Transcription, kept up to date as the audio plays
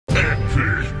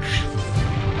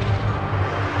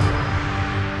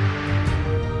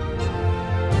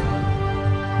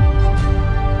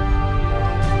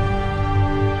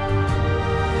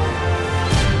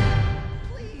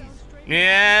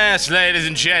Yes, ladies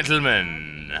and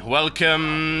gentlemen,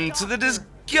 welcome to the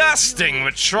disgusting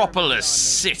Metropolis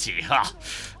City. Ha!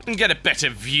 And get a better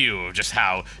view of just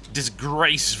how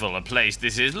disgraceful a place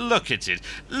this is. Look at it.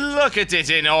 Look at it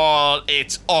in all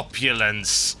its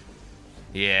opulence.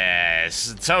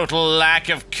 Yes, total lack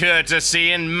of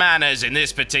courtesy and manners in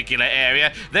this particular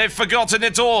area. They've forgotten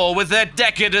it all with their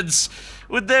decadence,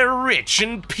 with their rich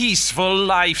and peaceful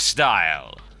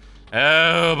lifestyle.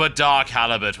 Oh, but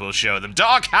DarkHalibut will show them.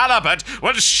 DarkHalibut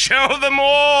will show them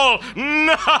all!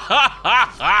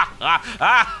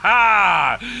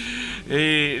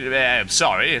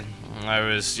 Sorry, I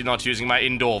was not using my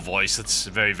indoor voice. That's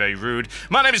very, very rude.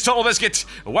 My name is Totalbiscuit.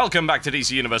 Welcome back to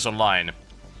DC Universe Online.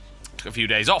 Took a few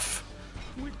days off.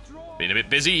 Been a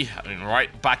bit busy, and right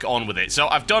back on with it. So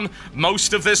I've done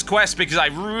most of this quest because I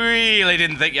really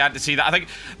didn't think you had to see that. I think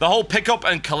the whole pick up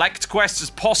and collect quest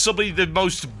is possibly the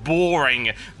most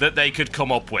boring that they could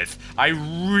come up with. I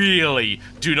really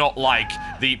do not like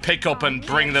the pick up and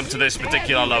bring them to this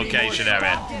particular location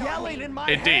area.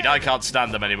 Indeed, I can't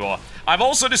stand them anymore. I've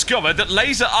also discovered that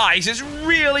laser eyes is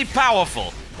really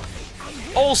powerful.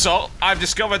 Also, I've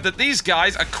discovered that these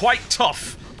guys are quite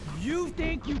tough. You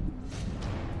think you...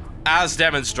 As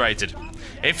demonstrated.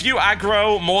 If you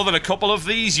aggro more than a couple of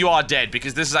these, you are dead,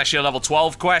 because this is actually a level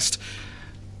 12 quest.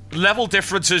 Level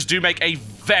differences do make a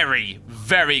very,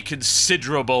 very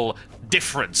considerable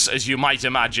difference, as you might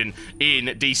imagine, in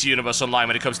DC Universe Online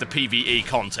when it comes to PvE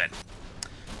content.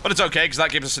 But it's okay, because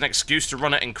that gives us an excuse to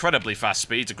run at incredibly fast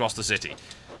speeds across the city.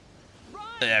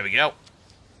 There we go.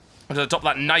 To the top of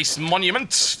that nice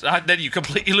monument, then you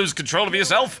completely lose control of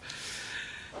yourself.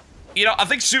 You know, I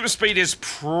think super speed is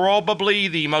probably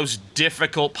the most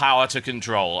difficult power to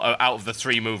control out of the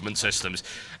three movement systems.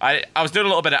 I was doing a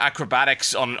little bit of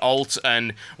acrobatics on alt,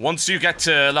 and once you get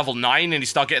to level 9 and you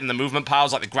start getting the movement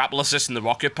powers like the grapple assist and the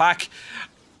rocket pack,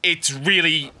 it's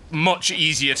really much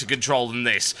easier to control than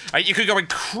this. You could go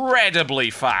incredibly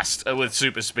fast with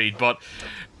super speed, but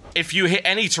if you hit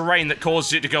any terrain that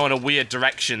causes it to go in a weird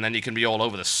direction, then you can be all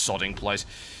over the sodding place.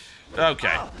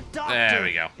 Okay, there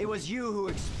we go. It was you who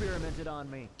experimented on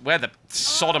me. Where the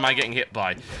sod am I getting hit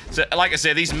by? So, like I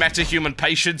say, these meta-human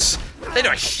patients, they do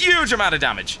a huge amount of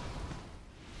damage.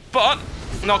 But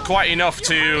not quite enough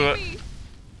to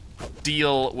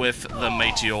deal with the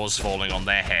meteors falling on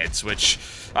their heads, which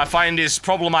I find is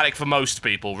problematic for most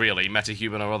people, really,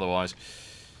 meta-human or otherwise.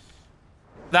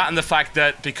 That and the fact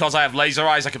that because I have laser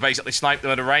eyes, I can basically snipe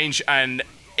them at a range, and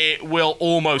it will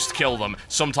almost kill them.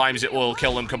 Sometimes it will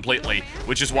kill them completely,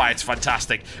 which is why it's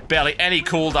fantastic. Barely any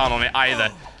cooldown on it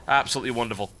either. Absolutely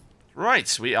wonderful.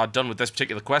 Right, we are done with this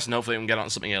particular quest, and hopefully we can get on to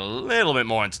something a little bit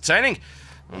more entertaining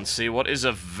and see what is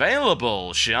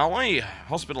available, shall we?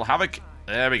 Hospital Havoc.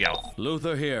 There we go.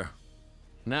 Luther here.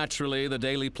 Naturally, the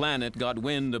Daily Planet got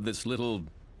wind of this little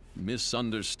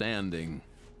misunderstanding.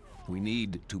 We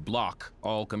need to block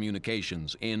all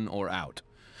communications, in or out.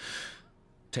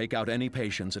 Take out any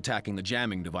patients attacking the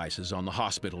jamming devices on the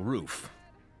hospital roof.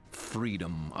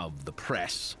 Freedom of the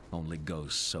press only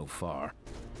goes so far.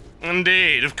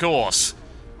 Indeed, of course.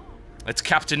 It's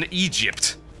Captain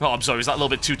Egypt. Oh, I'm sorry, is that a little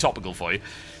bit too topical for you?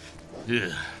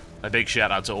 Ugh. A big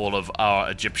shout out to all of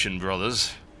our Egyptian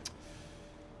brothers.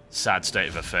 Sad state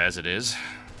of affairs it is.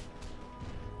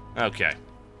 Okay.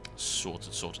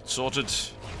 Sorted, sorted, sorted.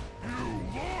 You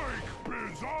like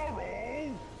Bizarro?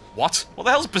 What? What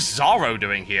the hell's Bizarro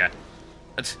doing here?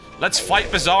 Let's fight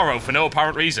Bizarro for no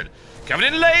apparent reason. Covered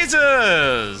in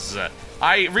lasers!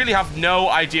 I really have no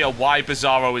idea why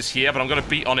Bizarro is here, but I'm gonna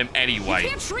beat on him anyway. You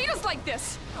can't treat us like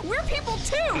this! We're people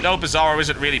too! No, Bizarro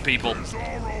isn't really people.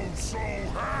 Bizarro's so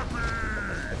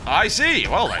happy! I see.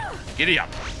 Well then, giddy up.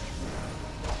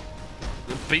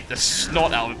 Beat the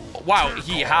snot out of him. Wow,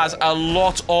 he has a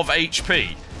lot of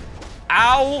HP.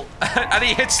 Ow! And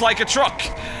he hits like a truck.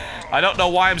 I don't know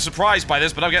why I'm surprised by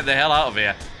this, but I'm getting the hell out of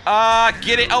here.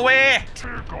 Get it away!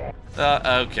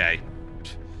 Okay.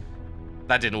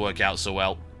 That didn't work out so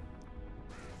well.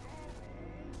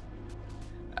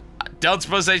 Don't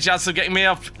suppose there's a chance of getting me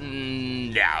up?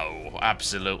 No,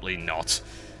 absolutely not.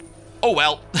 Oh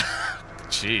well.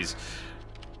 Jeez.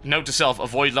 Note to self,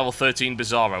 avoid level 13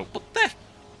 Bizarro. What the?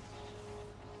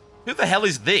 Who the hell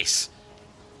is this?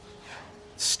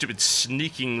 Stupid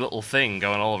sneaking little thing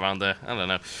going all around there. I don't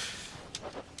know.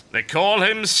 They call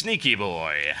him Sneaky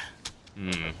Boy.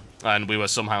 And we were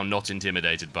somehow not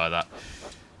intimidated by that.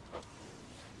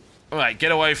 Alright,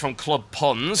 get away from Club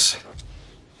Puns.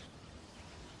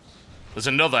 There's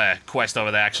another quest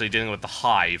over there actually dealing with the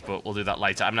Hive, but we'll do that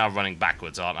later. I'm now running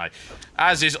backwards, aren't I?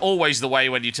 As is always the way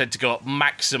when you tend to go at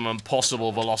maximum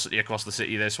possible velocity across the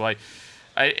city this way.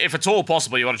 If at all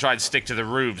possible, you want to try and stick to the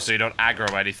roof so you don't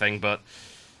aggro anything, but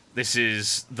this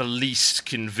is the least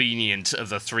convenient of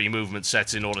the 3 movement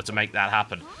sets in order to make that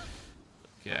happen.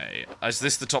 Okay, is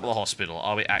this the top of the hospital?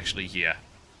 Are we actually here?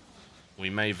 We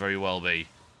may very well be.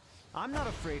 I'm not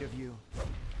afraid of you.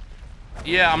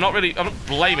 Yeah, I'm not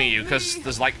blaming you, because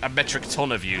there's like a metric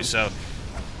ton of you, so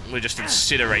we just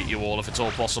incinerate you all if it's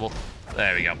all possible.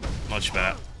 There we go. Much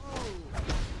better.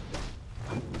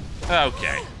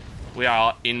 Okay. We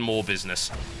are in more business.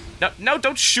 No,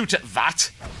 don't shoot at that!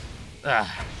 Ugh.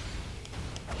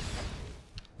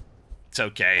 It's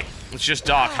okay. It's just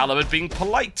DarkHalibut being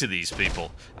polite to these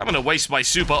people. I'm gonna waste my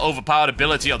super overpowered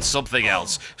ability on something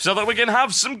else, so that we can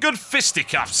have some good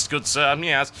fisticuffs, good sir,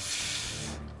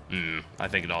 yes. I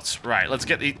think not. Right, let's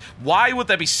get the... Why would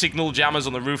there be signal jammers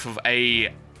on the roof of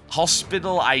a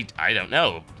hospital? I don't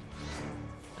know.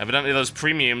 Evidently those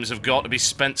premiums have got to be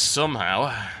spent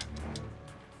somehow.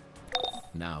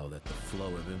 Now that the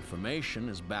flow of information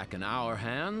is back in our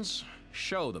hands,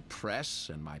 show the press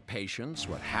and my patients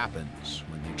what happens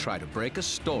when they try to break a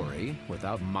story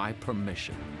without my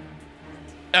permission.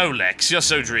 Oh, Lex, you're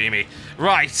so dreamy.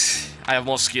 Right, I have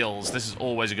more skills. This is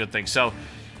always a good thing. So,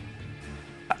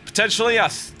 potentially,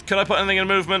 yes. Can I put anything in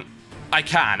movement? I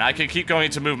can. I can keep going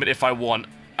into movement if I want.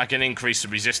 I can increase the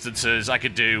resistances. I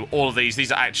could do all of these.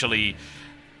 These are actually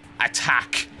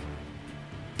attack-based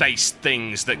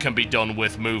things that can be done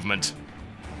with movement.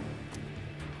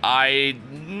 I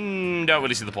don't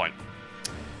really see the point.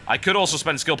 I could also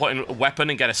spend skill point in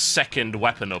weapon and get a second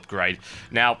weapon upgrade.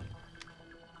 Now,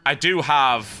 I do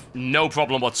have no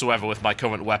problem whatsoever with my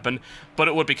current weapon, but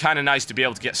it would be kind of nice to be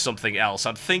able to get something else.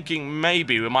 I'm thinking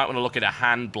maybe we might want to look at a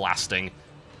hand blasting.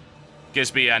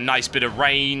 Gives me a nice bit of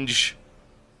range.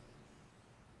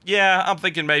 Yeah, I'm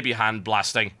thinking maybe hand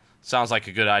blasting. Sounds like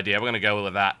a good idea. We're going to go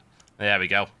with that. There we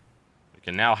go. We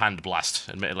can now hand blast.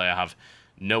 Admittedly, I have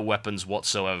no weapons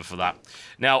whatsoever for that.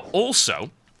 Now,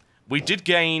 also, we did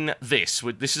gain this.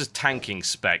 This is a tanking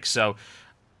spec, so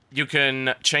you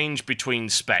can change between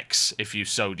specs if you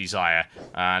so desire.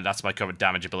 And that's my current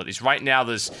damage abilities. Right now,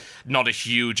 there's not a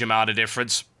huge amount of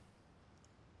difference.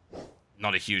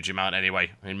 Not a huge amount,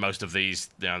 anyway. In most of these,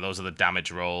 you know, those are the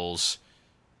damage rolls.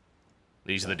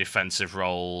 These are the defensive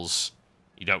rolls.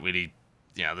 You don't really...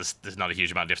 You know, there's not a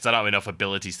huge amount of difference. I don't have enough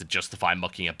abilities to justify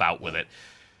mucking about with it.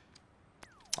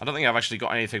 I don't think I've actually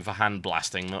got anything for hand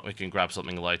blasting, but we can grab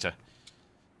something later.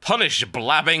 Punish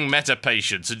blabbing meta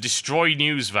patients and destroy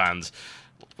news vans.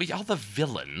 We are the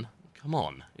villain. Come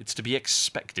on, it's to be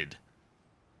expected.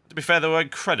 To be fair, they were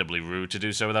incredibly rude to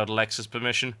do so without Alexa's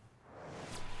permission.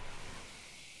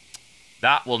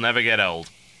 That will never get old.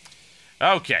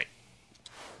 Okay.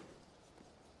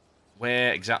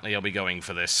 Where exactly are we going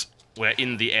for this? We're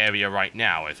in the area right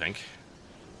now, I think.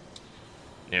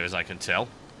 Near as I can tell.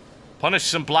 Punish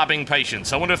some blabbing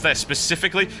patients. I wonder if they're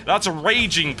specifically... That's a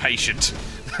raging patient.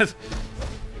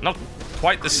 Not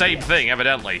quite the same thing,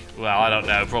 evidently. Well, I don't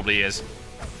know. Probably is.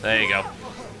 There you go.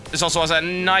 This also has a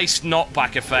nice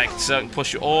knockback effect, so it can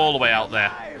push you all the way out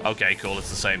there. Okay, cool. It's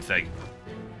the same thing.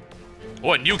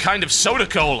 Oh, a new kind of soda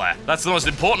cola. That's the most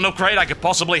important upgrade I could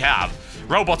possibly have.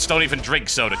 Robots don't even drink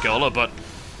soda cola, but...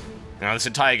 You know, this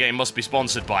entire game must be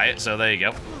sponsored by it, so there you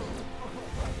go.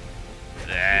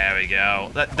 There we go.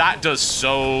 That does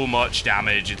so much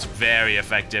damage. It's very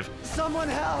effective. Someone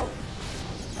help!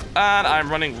 And I'm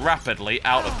running rapidly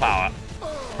out of power.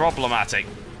 Problematic.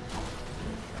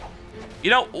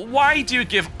 You know, why do you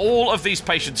give all of these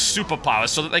patients superpowers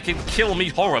so that they can kill me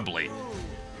horribly? You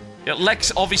know,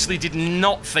 Lex obviously did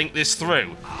not think this through.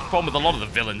 The problem with a lot of the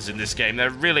villains in this game,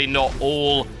 they're really not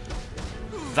all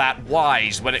that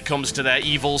wise when it comes to their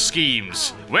evil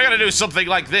schemes. We're gonna do something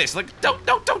like this. Like, don't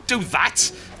do that.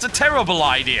 It's a terrible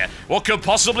idea. What could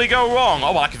possibly go wrong?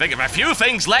 Oh, well, I can think of a few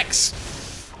things, Lex.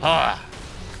 At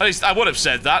least I would have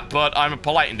said that, but I'm a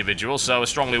polite individual, so a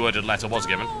strongly worded letter was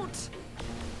given.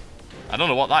 I don't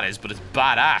know what that is, but it's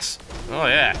badass. Oh,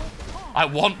 yeah. I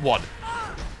want one.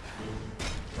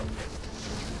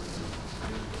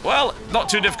 Well, not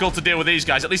too difficult to deal with these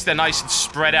guys. At least they're nice and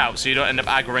spread out, so you don't end up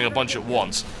aggroing a bunch at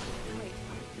once.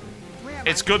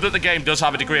 It's good that the game does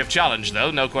have a degree of challenge,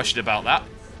 though. No question about that.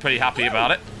 Pretty happy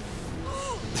about it.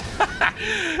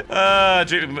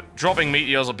 Dropping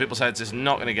meteors on people's heads is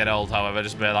not going to get old, however.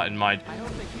 Just bear that in mind. I hope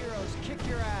the heroes kick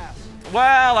your ass.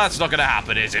 Well, that's not going to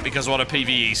happen, is it? Because we're on a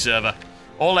PvE server.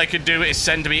 All they can do is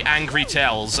send me angry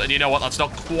tells, and you know what? That's not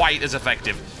quite as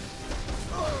effective.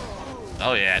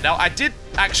 Oh, yeah. Now, I did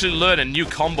actually learn a new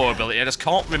combo ability. I just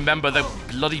can't remember the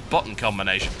bloody button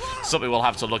combination. Something we'll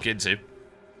have to look into.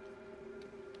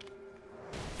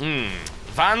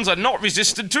 Vans are not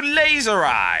resistant to laser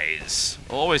eyes.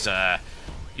 Always a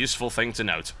useful thing to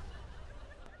note.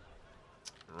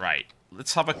 Right.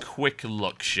 Let's have a quick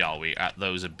look, shall we, at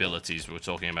those abilities we were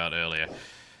talking about earlier.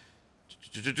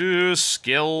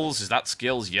 Skills. Is that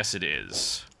skills? Yes, it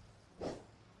is.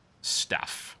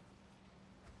 Staff.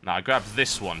 Now, I grabbed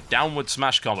this one. Downward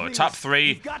smash combo. Please, Tap 3,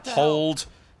 you've got to hold,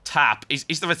 tap.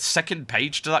 Is there a second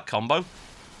page to that combo?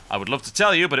 I would love to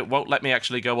tell you, but it won't let me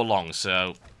actually go along,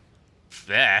 so...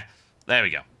 There we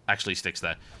go. Actually sticks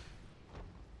there.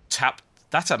 Tap.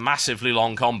 That's a massively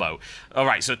long combo.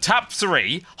 Alright, so tap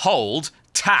 3, hold,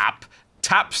 tap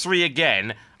 3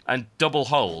 again, and double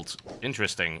hold.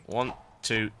 Interesting. 1,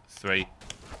 2, 3.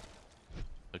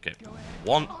 Okay.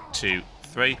 1, 2,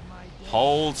 3.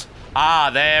 Hold. Ah,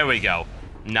 there we go.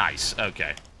 Nice.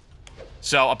 Okay.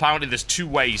 So, apparently there's 2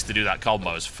 ways to do that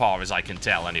combo, as far as I can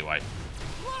tell, anyway.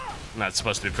 And that's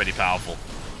supposed to be pretty powerful.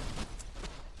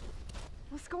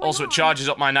 Also, it charges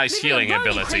up my nice healing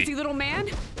ability. Crazy little man.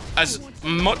 As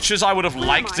much as I would have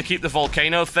liked to keep the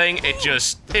volcano thing,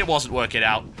 it wasn't working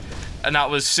out. And that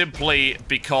was simply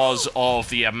because of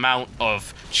the amount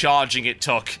of charging it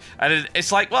took. And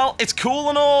it's like, well, it's cool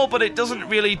and all, but it doesn't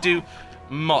really do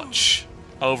much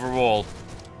overall.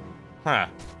 Huh.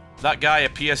 That guy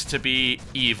appears to be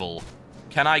evil.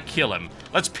 Can I kill him?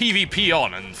 Let's PvP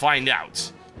on and find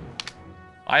out.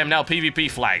 I am now PvP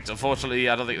flagged. Unfortunately,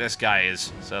 I don't think this guy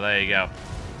is. So there you go.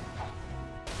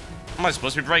 Am I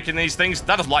supposed to be breaking these things?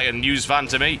 That is like a news van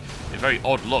to me. A very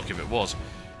odd look if it was.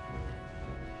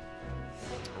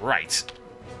 Right.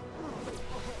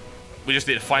 We just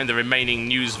need to find the remaining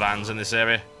news vans in this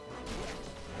area.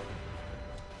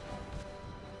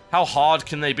 How hard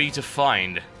can they be to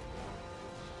find?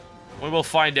 We will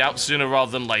find out sooner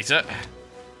rather than later.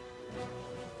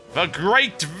 The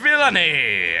great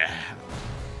villainy!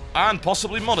 And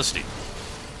possibly modesty.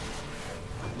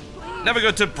 Never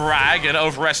good to brag and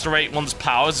overestimate one's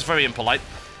powers. It's very impolite.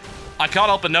 I can't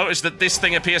help but notice that this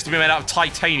thing appears to be made out of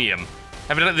titanium.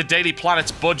 Evidently the Daily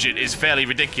Planet's budget is fairly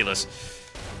ridiculous.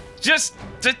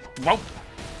 Well,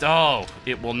 oh,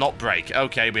 it will not break.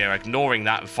 Okay, we are ignoring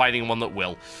that and finding one that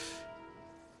will.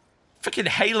 Freaking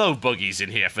Halo buggies in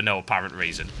here for no apparent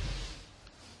reason.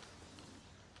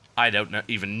 I don't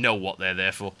even know what they're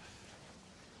there for.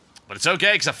 But it's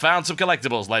okay, because I found some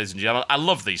collectibles, ladies and gentlemen. I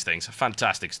love these things.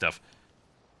 Fantastic stuff.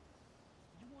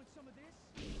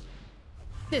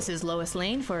 This is Lois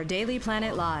Lane for Daily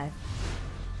Planet Live.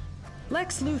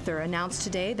 Lex Luthor announced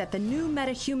today that the new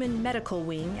metahuman medical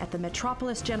wing at the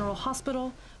Metropolis General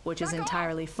Hospital, which is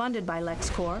entirely funded by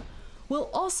LexCorp, will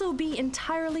also be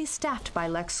entirely staffed by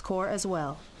LexCorp as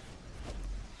well.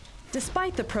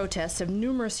 Despite the protests of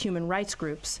numerous human rights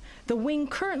groups, the wing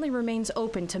currently remains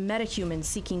open to metahumans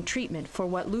seeking treatment for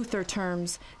what Luthor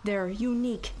terms their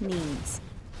unique needs.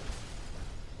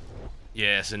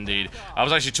 Yes, indeed. I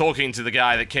was actually talking to the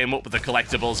guy that came up with the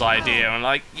collectibles idea, and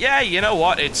like, yeah, you know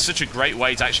what? It's such a great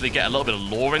way to actually get a little bit of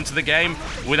lore into the game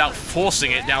without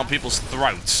forcing it down people's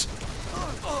throats.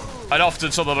 And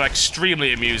often some of them are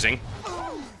extremely amusing.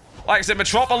 Like I said,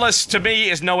 Metropolis, to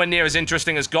me, is nowhere near as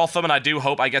interesting as Gotham, and I do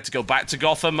hope I get to go back to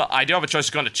Gotham. I do have a choice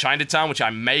of going to Chinatown, which I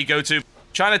may go to.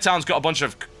 Chinatown's got a bunch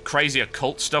of crazy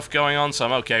occult stuff going on, so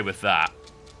I'm okay with that.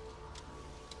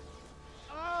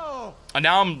 And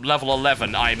now I'm level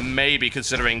 11, I may be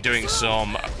considering doing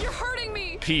some You're hurting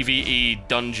me. PvE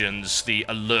dungeons, the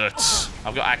alerts.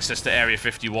 I've got access to Area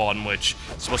 51, which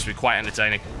is supposed to be quite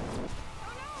entertaining.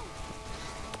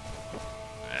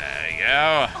 There we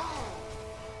go.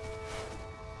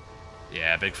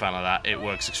 Yeah, big fan of that. It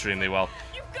works extremely well.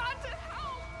 You've got to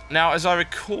help. Now, as I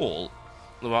recall,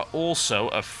 there are also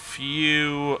a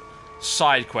few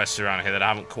side quests around here that I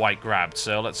haven't quite grabbed.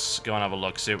 So let's go and have a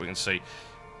look, see what we can see.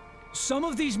 Some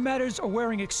of these metas are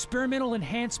wearing experimental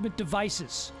enhancement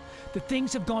devices. The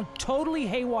things have gone totally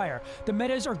haywire. The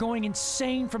metas are going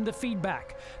insane from the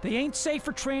feedback. They ain't safe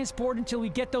for transport until we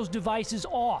get those devices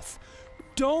off.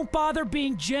 Don't bother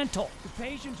being gentle. The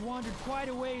patients wandered quite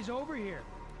a ways over here.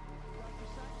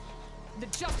 The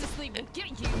Justice League will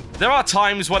get you. There are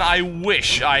times when I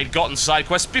wish I'd gotten side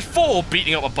quests before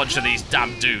beating up a bunch of these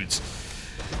damn dudes.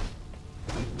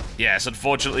 Yes,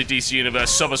 unfortunately, DC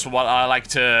Universe suffers from what I like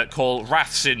to call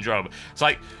Wrath Syndrome. It's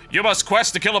like, you must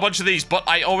quest to kill a bunch of these, but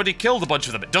I already killed a bunch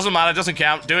of them. It doesn't matter, it doesn't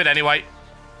count, do it anyway.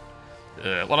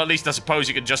 Well, at least I suppose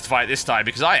you can justify it this time,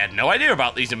 because I had no idea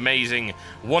about these amazing,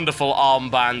 wonderful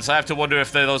armbands. I have to wonder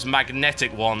if they're those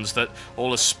magnetic ones that all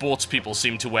the sports people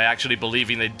seem to wear, actually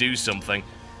believing they do something.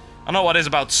 I know what it is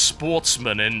about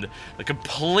sportsmen and the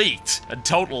complete and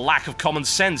total lack of common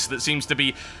sense that seems to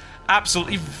be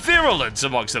absolutely virulent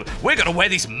amongst them. We're gonna wear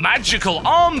these magical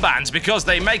armbands because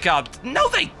they make our... No,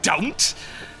 they don't!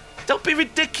 Don't be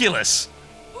ridiculous.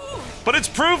 But it's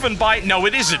proven by... No,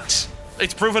 it isn't.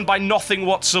 It's proven by nothing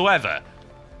whatsoever.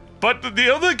 But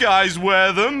the other guys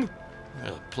wear them.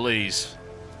 Oh, please.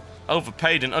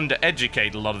 Overpaid and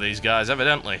undereducated, a lot of these guys,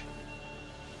 evidently.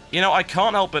 You know, I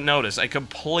can't help but notice a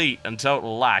complete and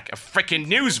total lack of frickin'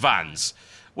 news vans.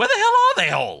 Where the hell are they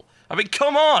all? I mean,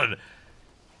 come on.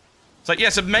 It's like, yeah,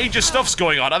 some major stuff's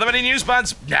going on. Are there any news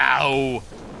vans? No.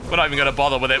 We're not even going to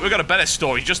bother with it. We've got a better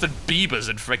story. Justin Bieber's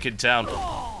in frickin' town.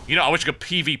 You know, I wish you could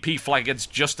PvP flag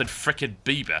against Justin frickin'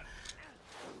 Bieber.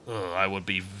 Ugh, that would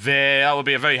be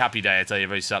a very happy day, I tell you,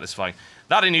 very satisfying.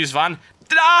 That a news van?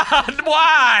 Ah,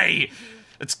 why?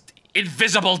 It's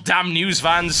invisible damn news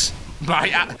vans.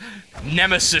 My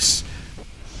nemesis.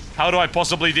 How do I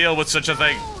possibly deal with such a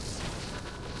thing?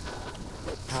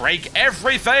 Break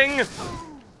everything?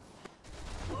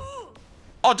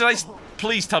 Oh, did I...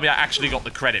 Please tell me I actually got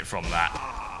the credit from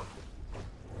that.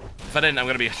 If I didn't, I'm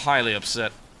going to be highly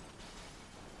upset.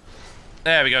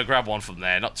 There we go, grab one from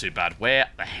there. Not too bad. Where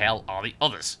the hell are the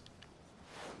others?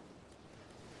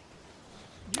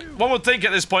 One would think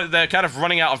at this point they're kind of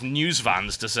running out of news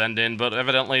vans to send in, but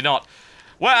evidently not.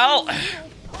 Well,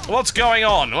 what's going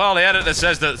on? Well, the editor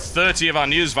says that 30 of our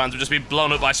news vans have just been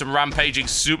blown up by some rampaging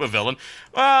supervillain.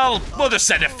 Well, we'll just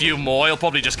send a few more. He'll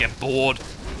probably just get bored.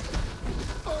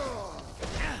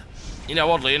 You know,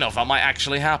 oddly enough, that might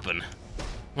actually happen.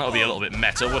 That would be a little bit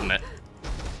meta, wouldn't it?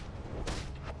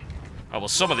 Oh, well,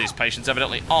 some of these patients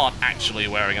evidently aren't actually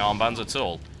wearing armbands at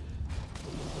all.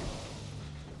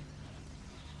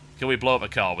 Can we blow up a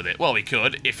car with it? Well, we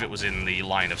could, if it was in the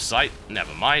line of sight.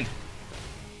 Never mind.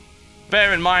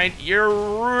 Bear in mind, you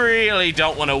really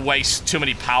don't want to waste too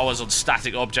many powers on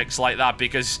static objects like that,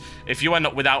 because if you end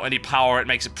up without any power, it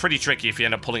makes it pretty tricky if you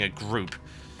end up pulling a group.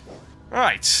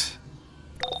 Right.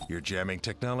 Your jamming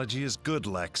technology is good,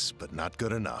 Lex, but not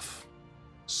good enough.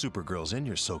 Supergirl's in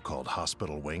your so-called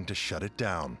hospital wing to shut it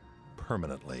down,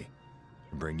 permanently,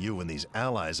 and bring you and these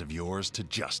allies of yours to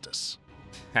justice.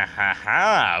 Ha ha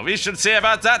ha, we should see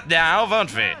about that now,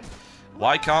 won't we?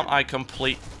 Why can't I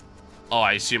complete... Oh,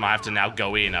 I assume I have to now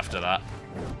go in after that.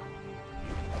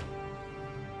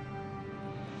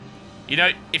 You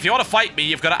know, if you want to fight me,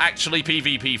 you've got to actually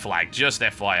PvP flag, just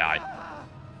FYI.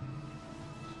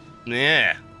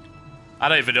 Yeah. I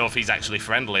don't even know if he's actually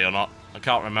friendly or not. I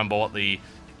can't remember what the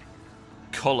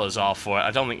colors are for it.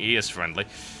 I don't think he is friendly.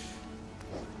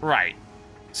 Right.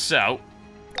 So.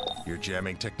 Your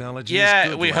jamming technology is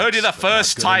good, we Lex, heard you the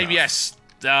first time, enough. Yes.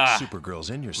 Supergirl's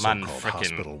in your so-called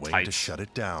hospital wing tight. to shut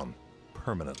it down,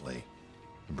 permanently,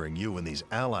 and bring you and these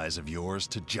allies of yours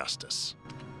to justice.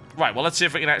 Right, well, let's see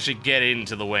if we can actually get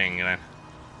into the wing, you know.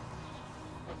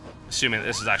 Assuming that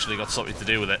this has actually got something to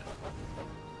do with it.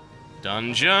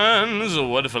 Dungeons,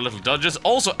 wonderful little dungeons.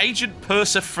 Also, Agent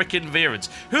Perseverance.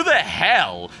 Who the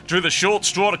hell drew the short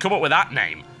straw to come up with that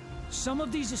name? Some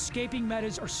of these escaping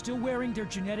metas are still wearing their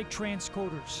genetic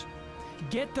transcoders.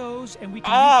 Get those, and we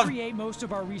can recreate most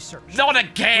of our research. Not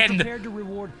again! We're prepared to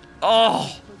reward.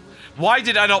 Oh, why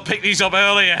did I not pick these up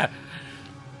earlier?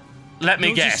 Let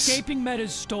me guess. Escaping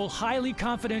metas stole highly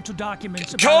confidential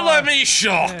documents about Color me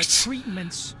shocked!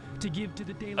 Treatments to give to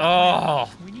the Daily Planet.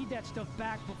 We need that stuff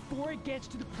back before it gets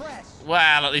to the press.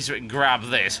 Well, at least we can grab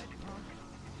this.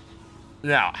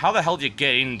 Now, how the hell do you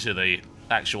get into the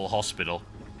actual hospital?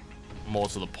 More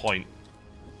to the point.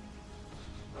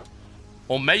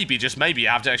 Or maybe, just maybe, you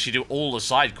have to actually do all the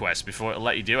side quests before it'll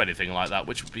let you do anything like that,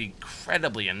 which would be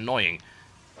incredibly annoying.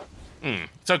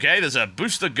 It's okay, there's a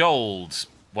booster gold,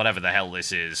 whatever the hell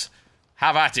this is.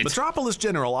 Have at it. Metropolis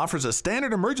General offers a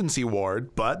standard emergency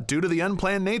ward, but due to the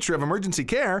unplanned nature of emergency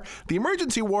care, the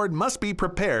emergency ward must be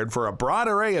prepared for a broad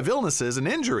array of illnesses and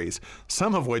injuries,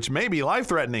 some of which may be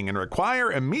life-threatening and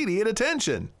require immediate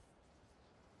attention.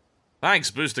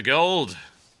 Thanks, Booster Gold.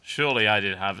 Surely I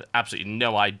did have absolutely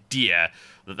no idea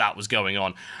that that was going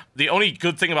on. The only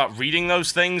good thing about reading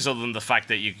those things, other than the fact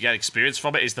that you get experience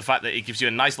from it, is the fact that it gives you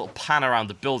a nice little pan around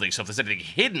the building, so if there's anything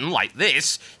hidden like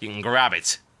this, you can grab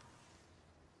it.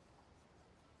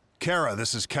 Kara,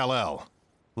 this is Kal-El.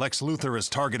 Lex Luthor is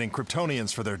targeting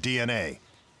Kryptonians for their DNA.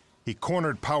 He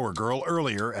cornered Power Girl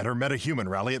earlier at her metahuman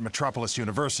rally at Metropolis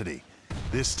University.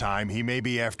 This time, he may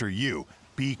be after you.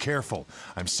 Be careful.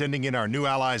 I'm sending in our new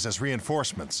allies as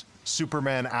reinforcements.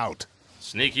 Superman out.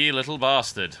 Sneaky little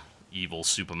bastard. Evil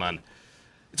Superman.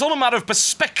 It's all a matter of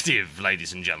perspective,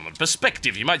 ladies and gentlemen.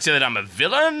 Perspective. You might say that I'm a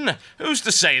villain. Who's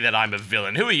to say that I'm a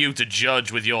villain? Who are you to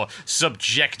judge with your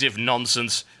subjective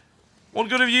nonsense? What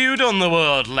good have you done the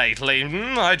world lately?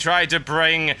 I tried to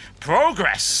bring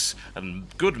progress and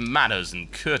good manners and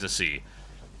courtesy.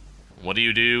 What do?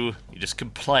 You just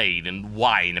complain and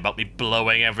whine about me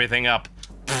blowing everything up.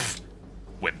 Pfft.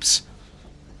 Whips.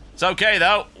 It's okay,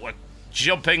 though. We're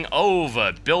jumping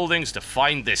over buildings to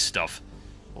find this stuff.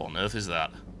 What on earth is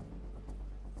that?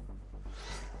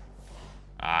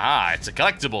 Aha, it's a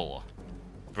collectible.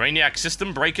 Brainiac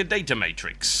System Breaker Data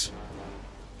Matrix.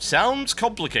 Sounds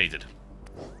complicated.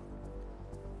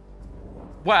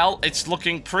 Well, it's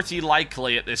looking pretty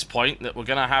likely at this point that we're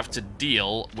gonna have to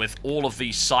deal with all of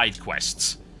these side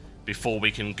quests before we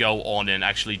can go on and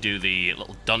actually do the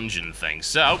little dungeon thing.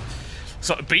 So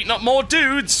beating up more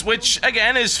dudes, which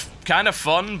again is kind of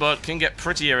fun, but can get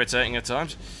pretty irritating at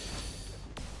times.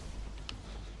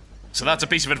 So that's a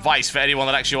piece of advice for anyone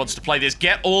that actually wants to play this.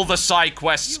 Get all the side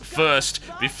quests first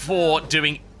before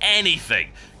doing anything.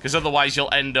 Because otherwise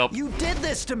you'll end up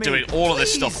doing all of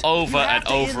this stuff over and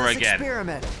over again.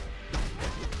 Experiment.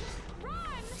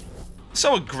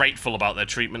 So ungrateful about their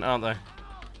treatment, aren't they?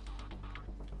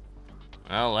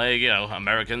 Well, there you go.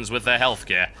 Americans with their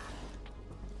healthcare.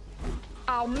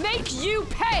 I'll make you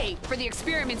pay for the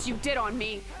experiments you did on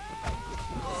me.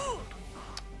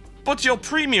 But your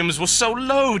premiums were so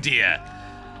low, dear.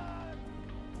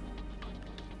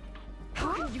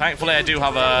 Thankfully, I do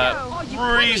have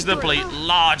a reasonably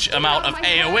large amount of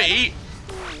AoE,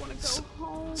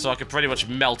 so I can pretty much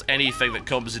melt anything that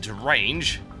comes into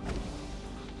range.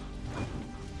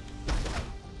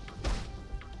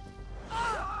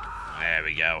 There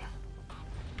we go.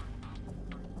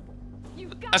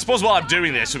 I suppose while I'm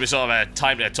doing this, will be sort of a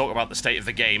time to talk about the state of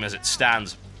the game as it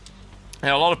stands.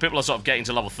 Now, a lot of people are sort of getting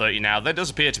to level 30 now. There does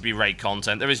appear to be raid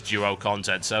content. There is duo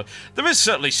content, so there is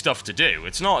certainly stuff to do.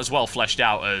 It's not as well fleshed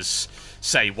out as,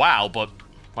 say, WoW, but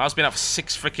WoW's been out for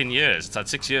 6 freaking years. It's had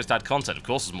 6 years to add content. Of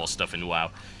course there's more stuff in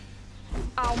WoW.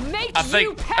 I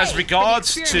think, as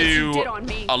regards to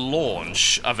a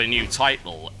launch of a new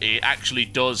title, it actually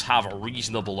does have a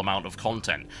reasonable amount of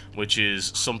content, which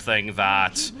is something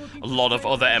that a lot of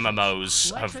other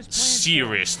MMOs have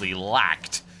seriously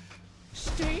lacked.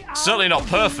 Certainly not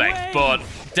perfect, but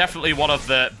definitely one of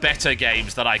the better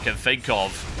games that I can think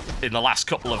of in the last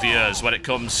couple of years when it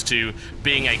comes to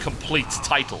being a complete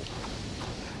title.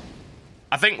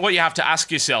 I think what you have to ask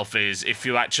yourself is, if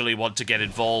you actually want to get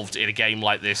involved in a game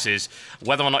like this, is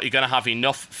whether or not you're going to have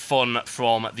enough fun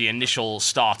from the initial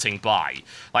starting buy.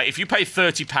 Like, if you pay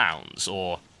 £30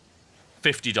 or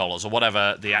 $50 or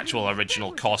whatever the actual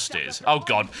original cost is. Oh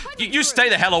god, you stay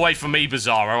the hell away from me,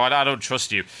 Bizarro. I don't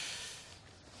trust you.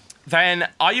 Then,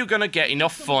 are you going to get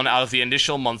enough fun out of the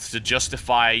initial month to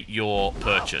justify your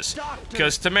purchase?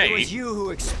 Because to me,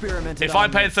 if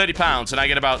I'm paying £30 and I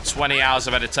get about 20 hours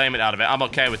of entertainment out of it, I'm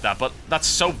okay with that. But that's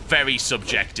so very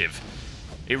subjective.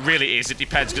 It really is. It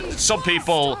depends. Some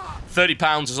people,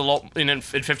 £30 is a lot, and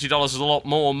 $50 is a lot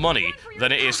more money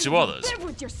than it is to others. Live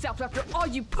with yourself after all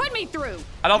you put me through.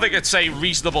 I don't think it's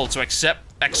reasonable to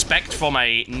expect from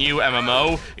a new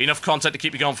MMO enough content to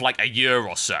keep you going for like a year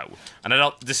or so. And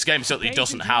this game certainly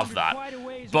doesn't have that.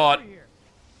 But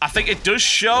I think it does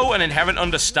show an inherent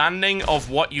understanding of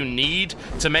what you need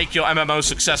to make your MMO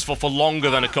successful for longer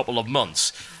than a couple of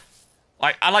months.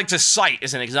 I like to cite,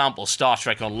 as an example, Star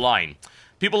Trek Online.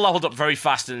 People leveled up very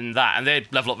fast in that, and they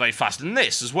level up very fast in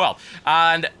this as well.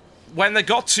 And when they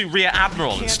got to Rear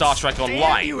Admiral in Star Trek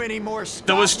Online,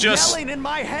 there was just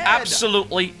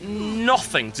absolutely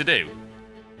nothing to do.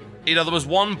 You know, there was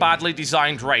one badly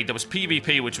designed raid, there was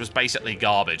PvP, which was basically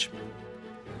garbage,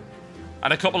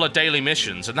 and a couple of daily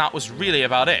missions, and that was really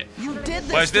about it.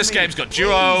 Whereas this game's got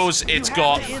duos, it's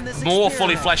got more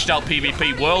fully fleshed out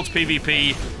PvP, World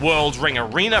PvP, World Ring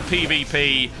Arena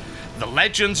PvP, the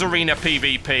Legends Arena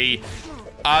PvP,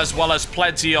 as well as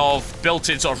plenty of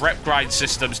built-in sort of rep grind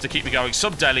systems to keep you going,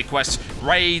 sub-daily quests,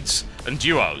 raids, and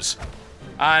duos.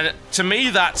 And to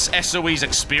me, that's SOE's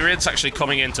experience actually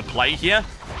coming into play here.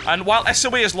 And while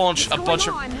SOE has launched a bunch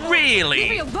of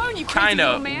really kind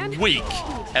of weak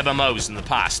MMOs in the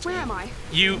past,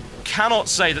 you cannot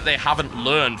say that they haven't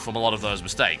learned from a lot of those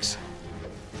mistakes.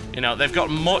 You know, they've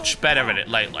gotten much better at it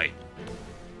lately.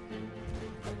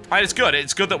 And it's good.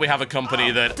 It's good that we have a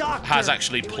company that has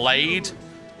actually played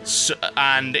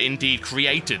and indeed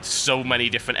created so many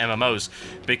different MMOs,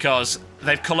 because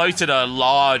they've collated a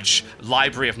large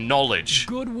library of knowledge.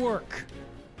 Good work.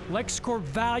 LexCorp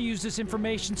values this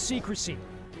information secrecy.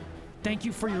 Thank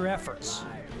you for your efforts.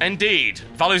 Indeed.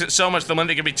 Values it so much that when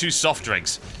they give me 2 soft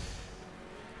drinks.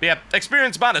 But yeah,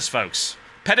 experience matters, folks.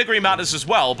 Pedigree matters as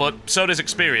well, but so does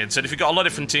experience. And if you've got a lot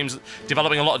of different teams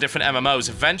developing a lot of different MMOs,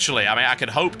 eventually, I mean, I could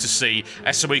hope to see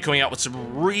SOE coming out with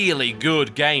some really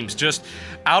good games, just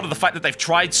out of the fact that they've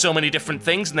tried so many different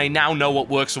things and they now know what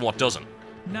works and what doesn't.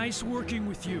 Nice working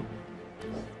with you.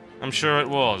 I'm sure it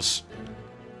was.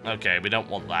 Okay, we don't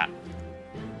want that.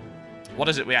 What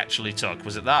is it we actually took?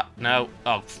 Was it that? No?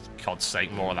 Oh, for God's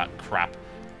sake, more of that crap.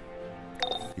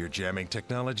 Your jamming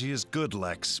technology is good,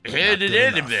 Lex. But not good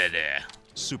enough.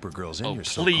 Supergirl's in your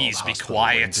so-called please be hospital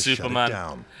quiet, waiting to Superman. shut it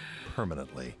down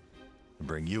permanently and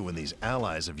bring you and these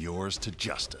allies of yours to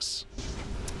justice.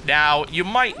 Now, you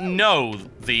might know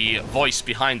the voice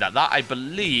behind that. That, I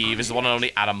believe, is the one and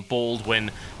only Adam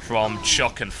Baldwin from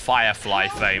Chuck and Firefly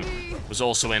fame. Was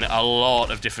also in a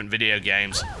lot of different video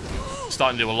games.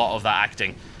 Starting to do a lot of that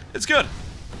acting. It's good.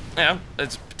 You know,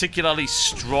 it's a particularly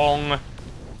strong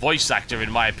voice actor,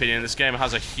 in my opinion. This game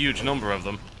has a huge number of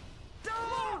them.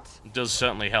 It does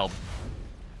certainly help.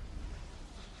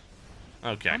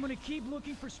 Okay. I'm gonna keep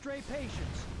looking for stray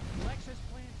patients. Lex has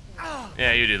plans for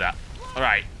Yeah, you do that.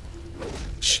 Alright.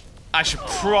 I should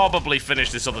probably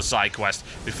finish this other side quest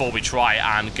before we try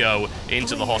and go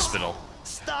into the hospital.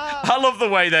 Stop! I love the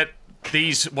way that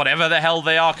these, whatever the hell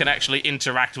they are, can actually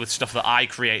interact with stuff that I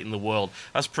create in the world.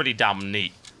 That's pretty damn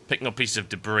neat. Picking up pieces of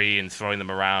debris and throwing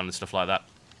them around and stuff like that.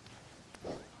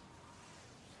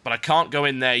 But I can't go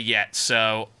in there yet,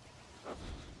 so...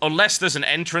 Unless there's an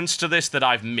entrance to this that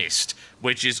I've missed,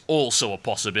 which is also a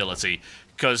possibility,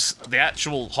 because the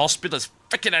actual hospital is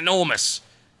freaking enormous.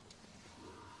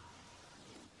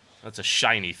 That's a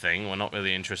shiny thing. We're not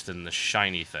really interested in the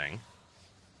shiny thing.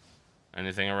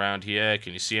 Anything around here?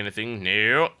 Can you see anything?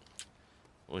 No.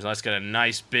 Always nice to get a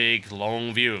nice, big,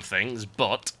 long view of things,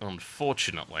 but,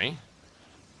 unfortunately,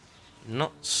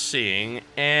 not seeing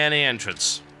any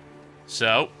entrance.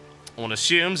 So, one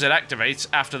assumes it activates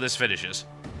after this finishes.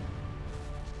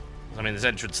 I mean, there's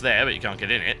entrance there, but you can't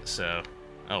get in it, so...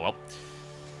 Oh, well.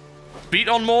 Beat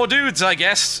on more dudes, I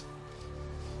guess.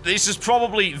 This is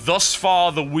probably, thus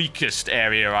far, the weakest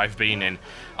area I've been in.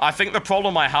 I think the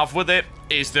problem I have with it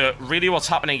is that really what's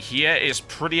happening here is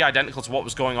pretty identical to what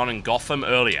was going on in Gotham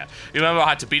earlier. You remember I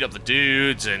had to beat up the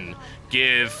dudes and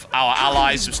give our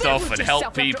allies some stuff and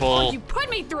help people,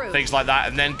 things like that,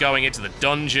 and then going into the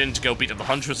dungeon to go beat up the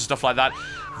Huntress and stuff like that.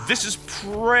 This is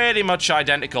pretty much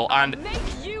identical, and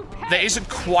there isn't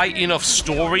quite enough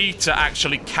story to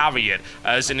actually carry it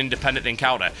as an independent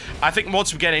encounter. I think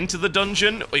once we get into the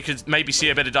dungeon, we could maybe see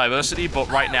a bit of diversity, but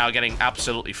right now getting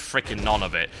absolutely freaking none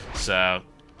of it. So,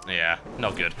 yeah,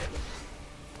 not good.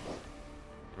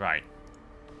 Right.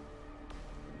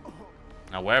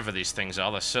 Now, wherever these things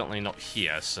are, they're certainly not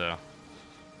here, so...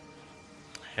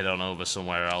 Head on over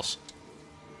somewhere else.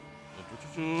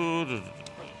 There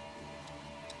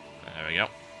we go.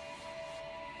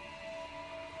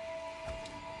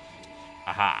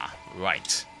 Aha,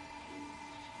 right.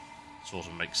 Sort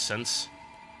of makes sense.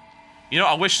 You know,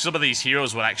 I wish some of these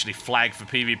heroes would actually flag for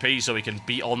PvP so we can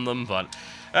beat on them, but...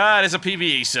 it is a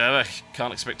PvE server.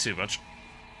 Can't expect too much.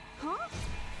 Huh?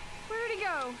 Where'd he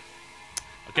go?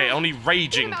 Okay, only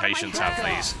raging patients have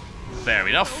these. Fair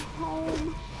enough.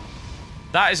 Home.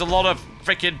 That is a lot of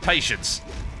freaking patience.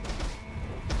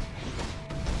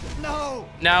 No!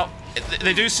 Now,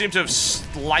 they do seem to have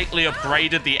slightly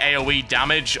upgraded the AoE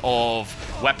damage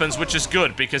of weapons, which is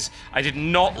good, because I did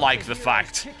not like the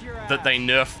fact that they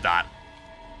nerfed that.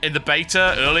 In the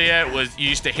beta, earlier, you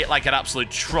used to hit like an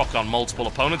absolute truck on multiple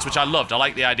opponents, which I loved. I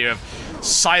like the idea of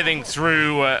scything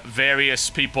through various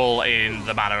people in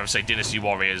the manner of, say, Dynasty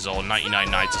Warriors or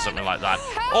 99 Nights or something like that.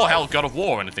 Or, hell, God of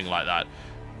War or anything like that.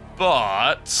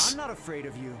 But... I'm not afraid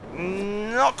of you.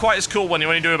 Not quite as cool when you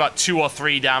only do about 2 or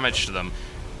 3 damage to them.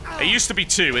 It used to be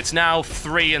 2, it's now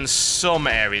 3 in some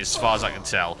areas, as far as I can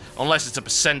tell. Unless it's a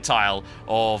percentile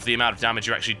of the amount of damage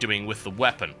you're actually doing with the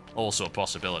weapon. Also a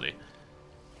possibility.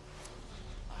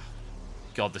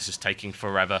 God, this is taking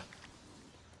forever.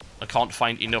 I can't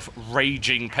find enough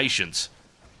raging patience.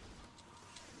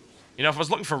 You know, if I was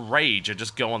looking for rage, I'd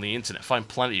just go on the internet, find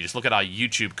plenty. Just look at our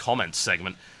YouTube comments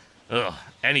segment. Ugh,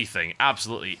 anything,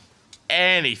 absolutely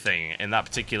anything in that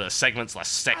particular segment slash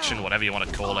section, whatever you want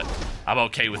to call it. I'm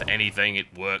okay with anything, it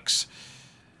works.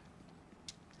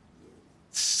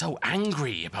 So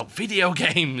angry about video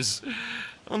games.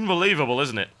 Unbelievable,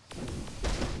 isn't it?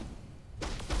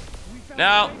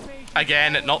 Now,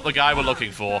 again, not the guy we're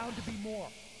looking for.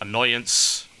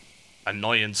 Annoyance.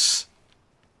 Annoyance.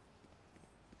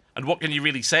 And what can you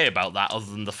really say about that other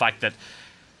than the fact that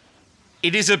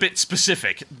it is a bit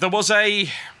specific? There was a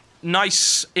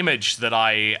nice image that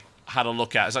I had a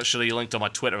look at. It's actually linked on my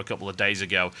Twitter a couple of days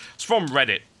ago. It's from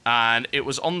Reddit. and it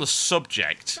was on the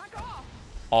subject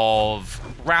of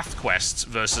Wrath quests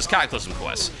versus Cataclysm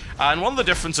quests. And one of the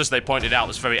differences they pointed out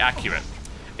was very accurate,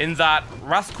 in that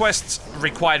Wrath quests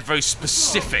required very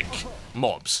specific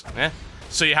mobs. Yeah?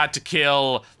 So you had to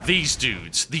kill these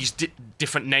dudes, these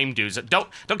different name dudes.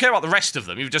 Don't care about the rest of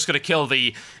them. You've just got to kill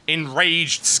the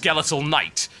enraged skeletal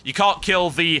knight. You can't kill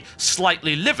the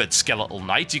slightly livid skeletal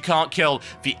knight. You can't kill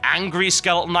the angry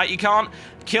skeletal knight. You can't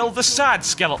kill the sad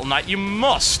skeletal knight. You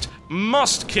must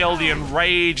kill the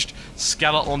enraged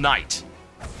skeletal knight.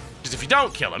 Because if you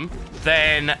don't kill him,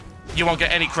 then you won't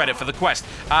get any credit for the quest.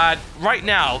 Right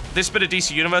now, this bit of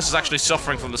DC Universe is actually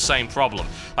suffering from the same problem.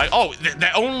 Like, oh,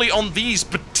 they're only on these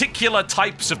particular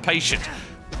types of patient.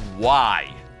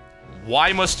 Why?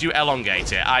 Why must you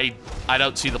elongate it? I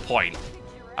don't see the point.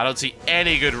 I don't see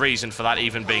any good reason for that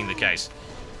even being the case.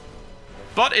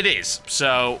 But it is,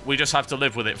 so we just have to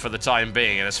live with it for the time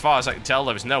being. And as far as I can tell,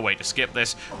 there is no way to skip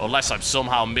this unless I'm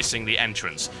somehow missing the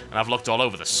entrance. And I've looked all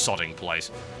over the sodding place.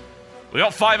 We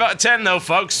got 5 out of 10 though,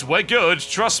 folks. We're good.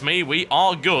 Trust me, we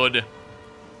are good.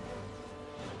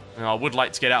 I would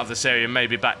like to get out of this area and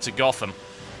maybe back to Gotham.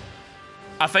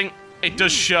 I think it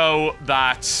does show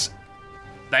that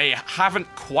they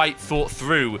haven't quite thought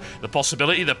through the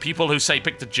possibility that people who say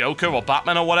pick the Joker or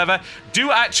Batman or whatever do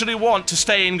actually want to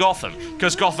stay in Gotham,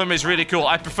 because Gotham is really cool.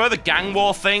 I prefer the gang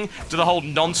war thing to the whole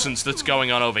nonsense that's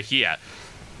going on over here.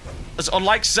 As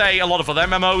unlike, say, a lot of other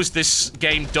MMOs, this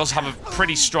game does have a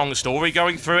pretty strong story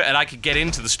going through it, and I could get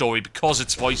into the story because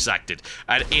it's voice acted,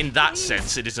 and in that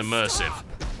sense, it is immersive.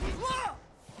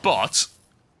 But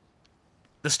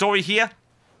the story here,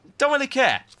 don't really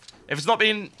care. If it's not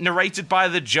being narrated by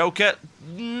the Joker,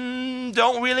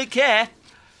 don't really care.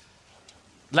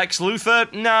 Lex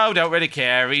Luthor, no, don't really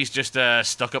care. He's just a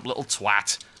stuck-up little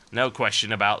twat. No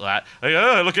question about that.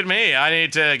 Oh, look at me. I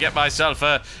need to get myself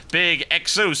a big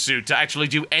exosuit to actually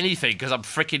do anything because I'm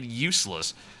freaking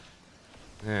useless.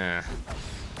 Yeah.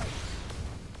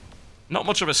 Not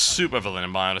much of a supervillain, in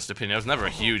my honest opinion. I was never a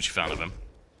huge fan of him.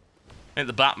 I think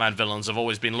the Batman villains have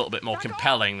always been a little bit more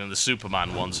compelling than the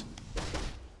Superman ones.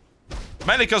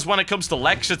 Mainly because when it comes to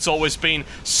Lex, it's always been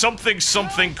something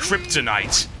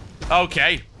kryptonite.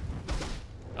 Okay.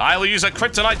 I'll use a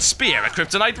kryptonite spear, a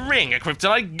kryptonite ring, a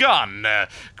kryptonite gun, a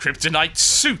kryptonite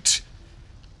suit.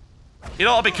 You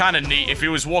know, it'd be kind of neat if he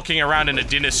was walking around in a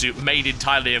dinner suit made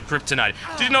entirely of kryptonite.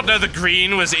 Did you not know the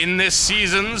green was in this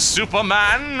season's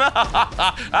Superman?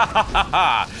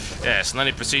 Yes, and then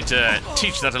he proceeded to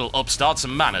teach that little upstart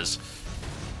some manners.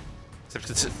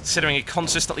 Considering he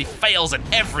consistently fails at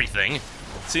everything,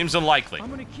 seems unlikely. A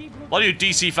lot of you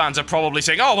DC fans are probably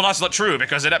saying, oh, well, that's not true,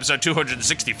 because in episode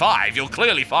 265, you'll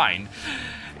clearly find...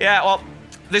 Yeah, well,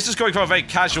 this is coming from a very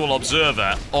casual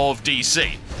observer of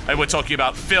DC. And we're talking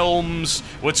about films,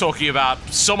 we're talking about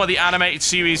some of the animated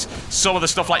series, some of the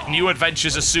stuff like New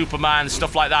Adventures of Superman,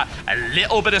 stuff like that. A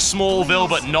little bit of Smallville,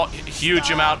 but not a huge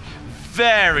amount.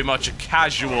 Very much a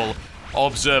casual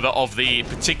observer of the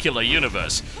particular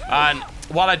universe. And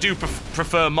while I do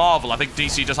prefer Marvel, I think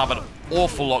DC does have an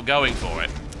awful lot going for it.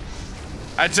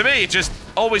 And to me, it just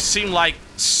always seemed like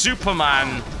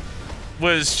Superman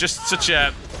was just such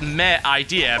a meh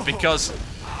idea, because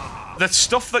the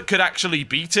stuff that could actually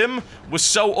beat him was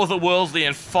so otherworldly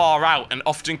and far out and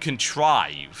often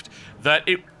contrived that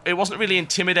it wasn't really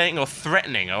intimidating or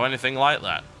threatening or anything like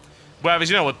that.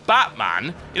 Whereas, you know, with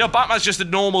Batman, you know, Batman's just a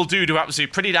normal dude who happens to be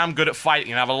pretty damn good at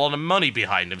fighting and have a lot of money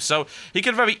behind him, so he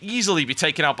could very easily be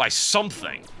taken out by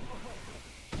something.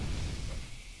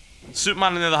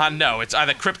 Superman, on the other hand, no. It's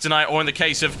either kryptonite or, in the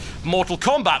case of Mortal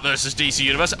Kombat versus DC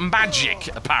Universe,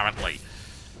 magic, apparently.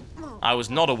 I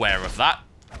was not aware of that.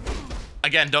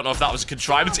 Again, don't know if that was a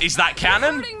contrivance. Is that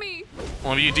canon?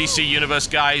 One of you DC Universe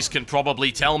guys can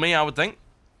probably tell me, I would think.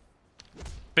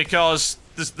 Because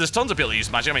there's tons of people who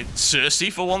use magic. I mean,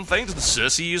 Cersei, for one thing. Doesn't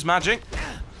Cersei use magic?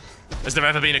 Has there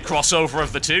ever been a crossover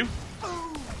of the two?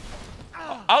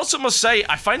 I also must say,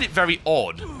 I find it very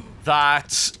odd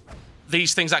that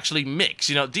these things actually mix.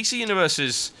 You know, DC Universe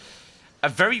is a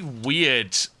very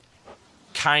weird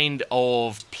kind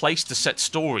of place to set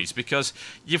stories, because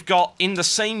you've got, in the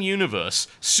same universe,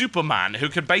 Superman, who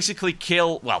can basically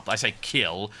kill, well, I say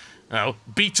kill, you know,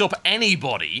 beat up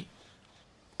anybody.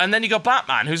 And then you got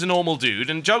Batman, who's a normal dude,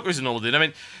 and Joker's a normal dude. I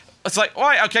mean, it's like,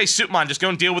 alright, okay, Superman, just go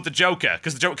and deal with the Joker,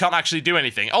 because the Joker can't actually do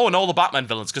anything. Oh, and all the Batman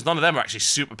villains, because none of them are actually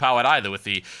superpowered either, with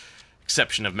the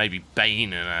exception of maybe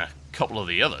Bane and a couple of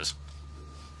the others.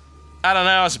 I don't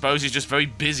know, I suppose he's just very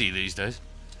busy these days.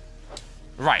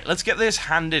 Right, let's get this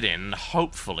handed in.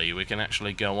 Hopefully we can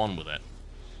actually go on with it.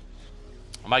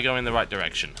 Am I going in the right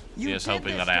direction? Here's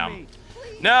hoping that I am.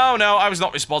 No, no, I was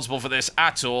not responsible for this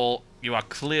at all. You are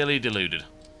clearly deluded.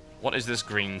 What is this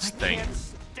green thing? I can't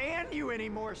stand you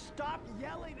anymore. Stop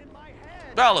yelling in my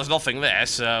head. Well, there's nothing there,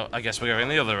 so I guess we're going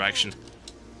the other direction.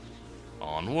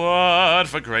 Onward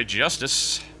for great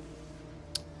justice.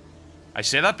 I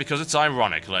say that because it's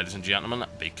ironic, ladies and gentlemen,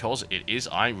 because it is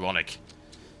ironic.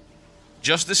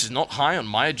 Justice is not high on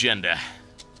my agenda.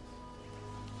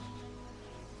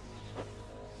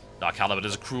 DarkHalibut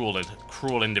is a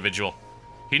cruel individual.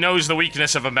 He knows the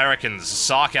weakness of Americans,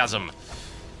 sarcasm.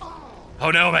 Oh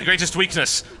no, my greatest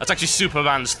weakness. That's actually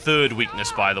Superman's third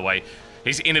weakness, by the way.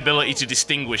 His inability to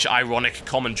distinguish ironic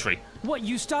commentary. What,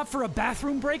 you stopped for a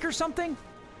bathroom break or something?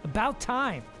 About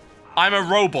time. I'm a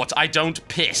robot, I don't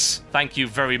piss. Thank you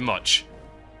very much.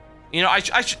 You know,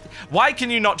 why can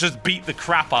you not just beat the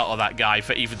crap out of that guy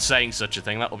for even saying such a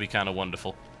thing? That would be kind of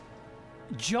wonderful.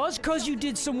 Just cause you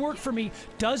did some work for me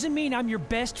doesn't mean I'm your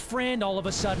best friend all of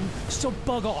a sudden, so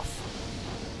bug off.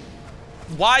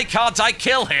 Why can't I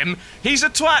kill him? He's a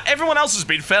twat. Everyone else has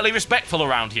been fairly respectful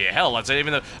around here. Hell, I'd say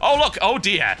even though... Oh, look. Oh,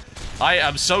 dear. I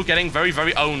am so getting very,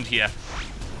 very owned here.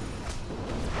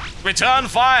 Return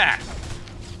fire.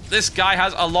 This guy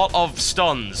has a lot of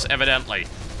stuns, evidently.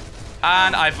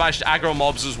 And I've managed to aggro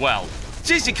mobs as well.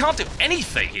 Jeez, you can't do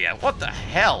anything here. What the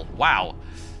hell? Wow.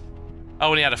 Oh,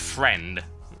 and he had a friend.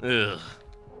 Ugh.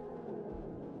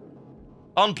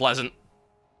 Unpleasant.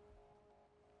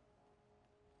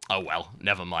 Oh well,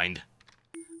 never mind.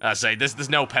 I say, there's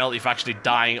no penalty for actually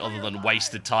dying other than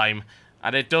wasted time.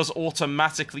 And it does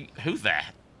automatically... Who there?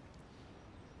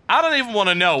 I don't even want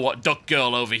to know what Duck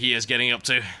Girl over here is getting up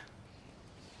to.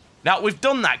 Now, we've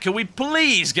done that. Can we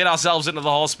please get ourselves into the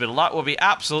hospital? That would be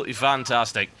absolutely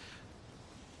fantastic.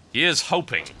 Here's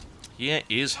hoping. Here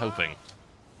is hoping.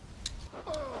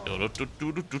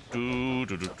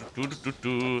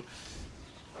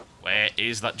 Where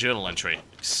is that journal entry?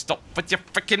 Stop with your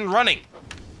freaking running!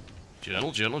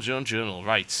 Journal.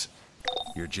 Right.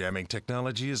 Your jamming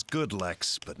technology is good,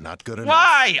 Lex, but not good enough.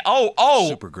 Why? Oh!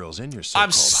 Supergirl's in your so-called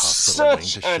hospital wing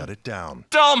to shut it down.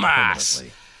 Dumbass!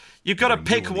 You've got to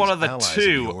pick one of the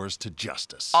two. Yours to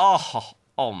justice. Oh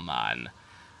man.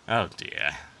 Oh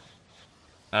dear.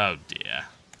 Oh dear.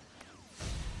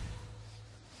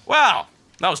 Well,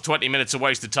 that was 20 minutes of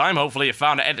wasted time. Hopefully you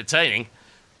found it entertaining.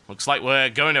 Looks like we're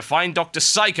going to find Dr.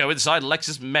 Psycho inside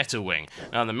Lex's meta wing.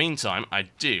 Now, in the meantime, I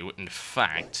do, in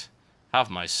fact, have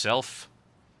myself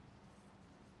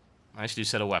a nice new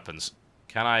set of weapons.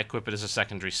 Can I equip it as a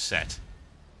secondary set?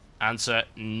 Answer,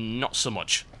 not so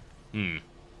much.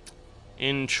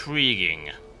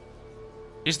 Intriguing.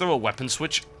 Is there a weapon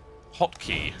switch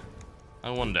hotkey? I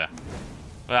wonder.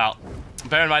 Well,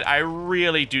 bear in mind, I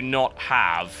really do not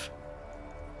have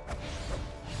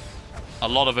a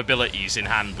lot of abilities in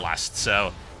Hand Blast,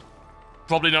 so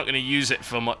probably not going to use it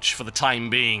for much for the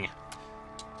time being.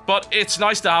 But it's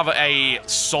nice to have a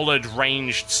solid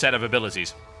ranged set of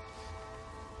abilities.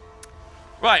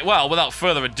 Right, well, without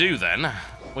further ado then,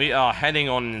 we are heading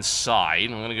on inside.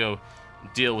 I'm going to go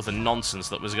deal with the nonsense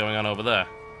that was going on over there.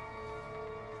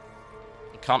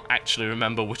 I can't actually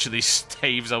remember which of these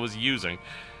staves I was using.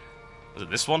 Was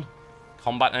it this one?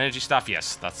 Combat Energy Staff?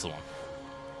 Yes, that's the one.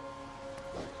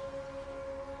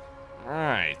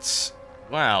 Right.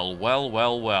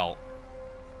 Well.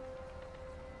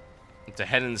 To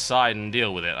head inside and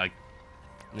deal with it, I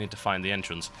need to find the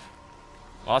entrance.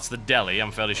 Well, that's the deli.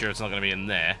 I'm fairly sure it's not going to be in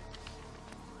there.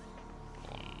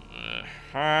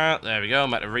 There we go.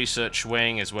 Meta Research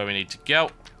Wing is where we need to go.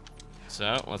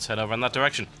 So, let's head over in that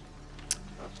direction.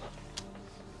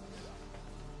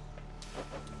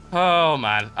 Oh,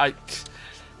 man.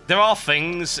 There are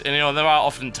things, and, you know, there are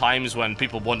often times when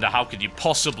people wonder how could you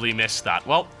possibly miss that.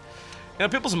 Well, you know,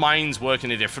 people's minds work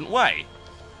in a different way.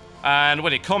 And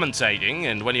when you're commentating,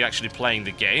 and when you're actually playing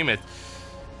the game, it's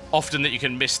often that you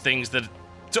can miss things that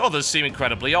to others seem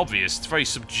incredibly obvious. It's very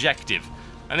subjective.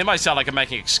 And it might sound like I'm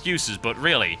making excuses, but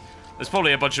really, there's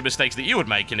probably a bunch of mistakes that you would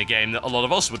make in a game that a lot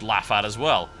of us would laugh at as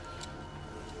well.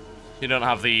 You don't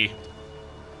have the...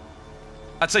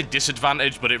 I'd say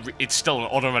disadvantage, but it's still an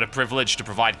honor and a privilege to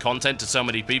provide content to so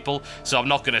many people, so I'm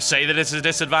not going to say that it's a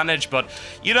disadvantage, but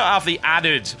you don't have the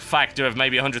added factor of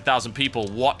maybe 100,000 people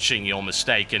watching your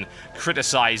mistake and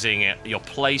criticizing your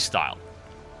playstyle.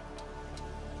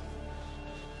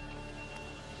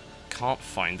 Can't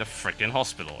find the frickin'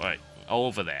 hospital. Right,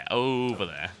 over there.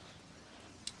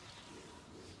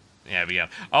 There we go.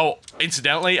 Oh,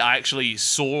 incidentally, I actually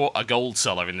saw a gold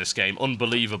cellar in this game,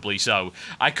 unbelievably so.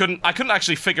 I couldn't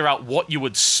actually figure out what you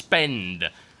would spend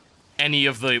any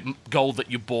of the gold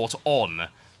that you bought on,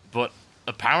 but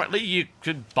apparently you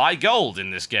could buy gold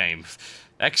in this game.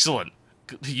 Excellent.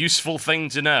 useful thing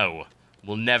to know.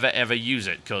 We'll never ever use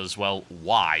it, because, well,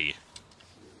 why?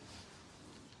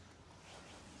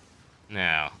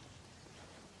 Now,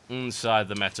 inside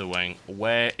the meta wing,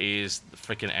 where is the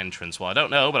freaking entrance? Well, I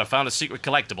don't know, but I found a secret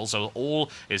collectible, so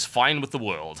all is fine with the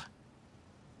world.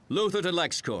 Luther to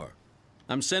LexCorp.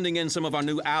 I'm sending in some of our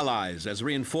new allies as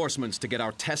reinforcements to get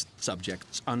our test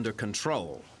subjects under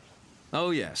control.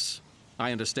 Oh yes,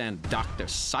 I understand Dr.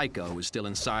 Psycho is still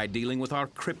inside dealing with our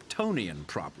Kryptonian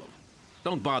problem.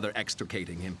 Don't bother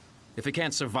extricating him. If he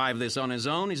can't survive this on his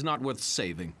own, he's not worth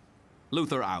saving.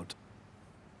 Luther out.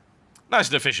 Nice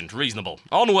and efficient, reasonable.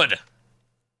 Onward!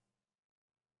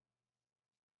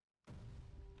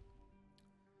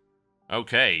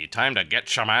 Okay, time to get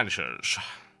some answers.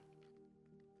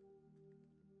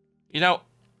 You know,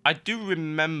 I do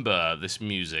remember this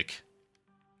music.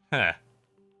 Huh.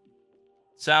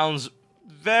 Sounds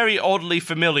very oddly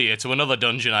familiar to another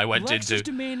dungeon I went Lex into. is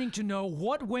demanding to know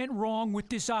what went wrong with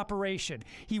this operation.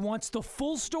 He wants the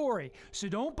full story, so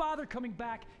don't bother coming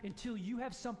back until you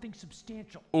have something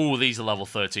substantial. Ooh, these are level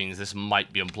 13s. This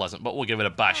might be unpleasant, but we'll give it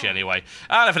a bash anyway.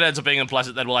 And if it ends up being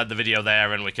unpleasant, then we'll end the video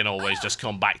there, and we can always just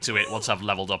come back to it once I've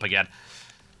leveled up again.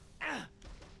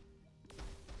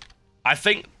 I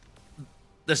think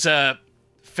there's a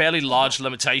fairly large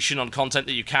limitation on content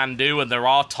that you can do, and there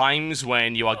are times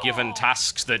when you are given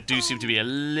tasks that do seem to be a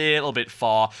little bit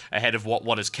far ahead of what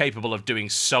one is capable of doing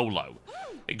solo.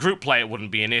 In group play, it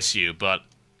wouldn't be an issue, but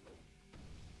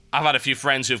I've had a few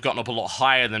friends who've gotten up a lot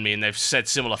higher than me, and they've said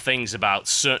similar things about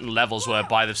certain levels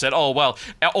whereby they've said, oh, well,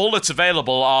 all that's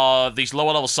available are these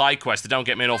lower-level side quests that don't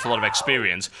get me an awful lot of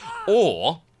experience,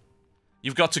 or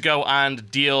you've got to go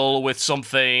and deal with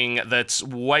something that's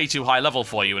way too high level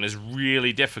for you and is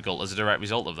really difficult as a direct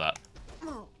result of that.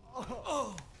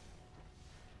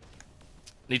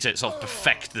 Need to sort of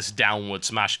perfect this downward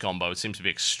smash combo. It seems to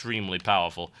be extremely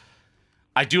powerful.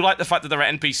 I do like the fact that there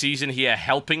are NPCs in here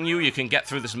helping you. You can get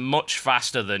through this much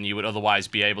faster than you would otherwise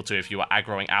be able to if you were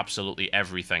aggroing absolutely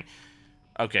everything.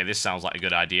 Okay, this sounds like a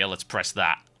good idea. Let's press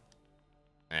that.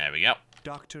 There we go.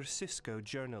 Dr. Cisco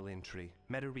journal entry,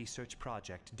 Meta Research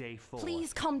Project, Day 4.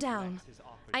 Please calm down.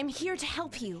 I'm here to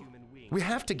help you. We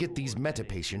have to get these meta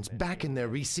patients back in their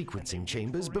resequencing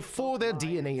chambers before their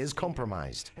DNA is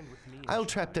compromised. I'll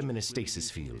trap them in a stasis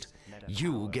field.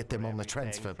 You get them on the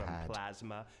transfer pad.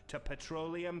 Plasma to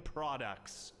petroleum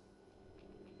products.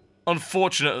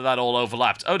 Unfortunate that all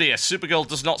overlapped. Oh dear, Supergirl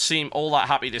does not seem all that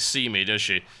happy to see me, does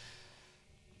she?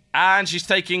 And she's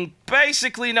taking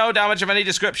basically no damage of any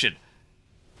description.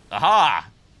 Aha!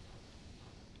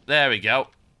 There we go.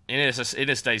 In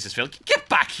a stasis field. Get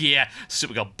back here!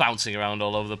 Supergirl bouncing around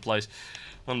all over the place.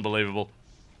 Unbelievable.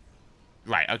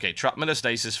 Right, okay. Trap in a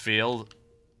stasis field.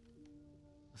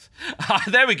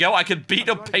 There we go. I can beat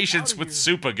up patients with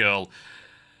Supergirl.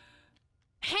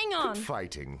 Hang on. Quit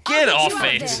fighting. Get off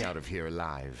it! Getting out of here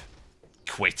alive.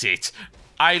 Quit it.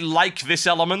 I like this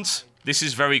element. This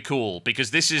is very cool, because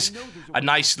this is a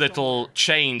nice little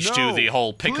change to the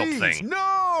whole pickup thing.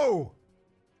 No!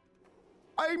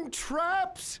 I'm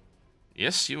trapped!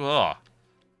 Yes, you are.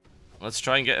 Let's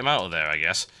try and get him out of there, I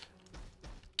guess.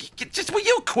 Just, will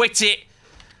you quit it?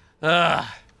 Ugh.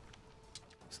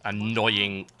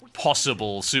 Annoying,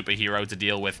 possible superhero to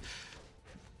deal with.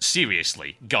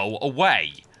 Seriously, go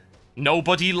away.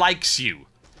 Nobody likes you.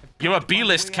 You're a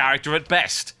B-list character at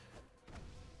best.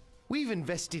 We've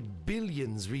invested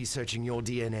billions researching your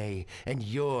DNA, and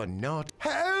you're not.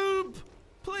 Help!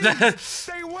 Please,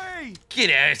 stay away! Get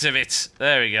out of it.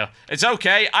 There we go. It's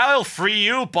okay. I'll free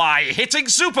you by hitting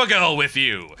Supergirl with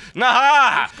you.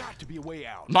 Naha! There's got to be a way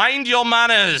out. Mind your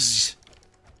manners.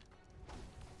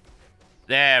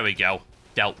 There we go.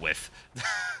 Dealt with.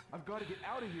 I've got to get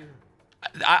out of here.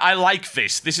 I like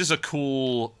this. This is a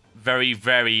cool, very,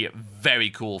 very, very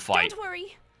cool fight. Don't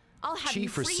worry. I'll have Chief you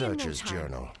free in no Researcher's time.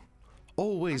 Journal.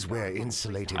 Always wear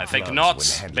insulated I think gloves not, when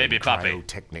handling baby puppy.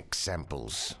 cryotechnic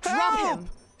samples. Drop him.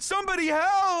 Somebody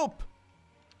help!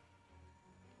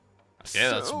 Okay,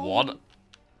 that's one.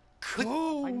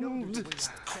 Cold.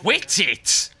 Quit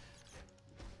it!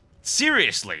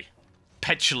 Seriously,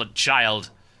 petulant child.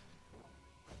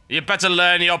 You better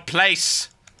learn your place.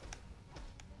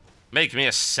 Make me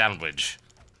a sandwich.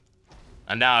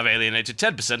 And now I've alienated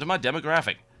 10% of my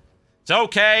demographic. It's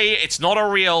okay, it's not a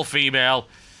real female.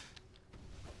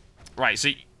 Right, so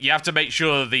you have to make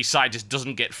sure the scientist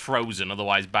doesn't get frozen,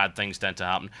 otherwise bad things tend to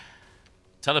happen.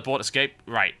 Teleport escape,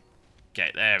 right.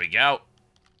 Okay, there we go.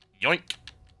 Yoink.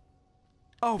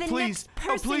 Oh, The please. next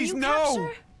Oh, person please, you no!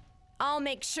 capture, I'll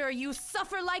make sure you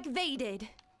suffer like they did.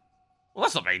 Well,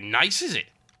 that's not very nice, is it?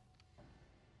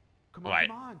 Come on, Right.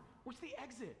 come on. Where's the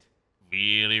exit?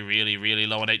 Really, really, really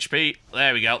low on HP.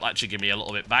 There we go. That should give me a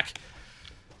little bit back.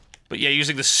 But yeah,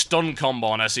 using the stun combo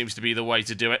on her seems to be the way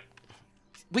to do it.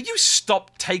 Will you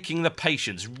stop taking the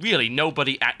patients? Really,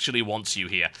 nobody actually wants you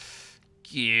here.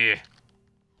 Yeah.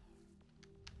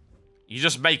 You're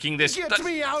just making this... Get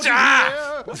me out of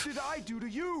here! What did I do to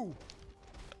you?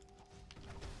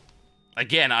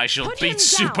 Again, I shall Put beat him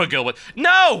Supergirl with...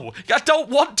 No! I don't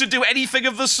want to do anything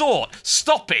of the sort!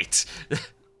 Stop it!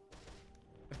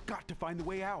 I've got to find the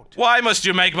way out. Why must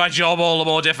you make my job all the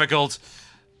more difficult?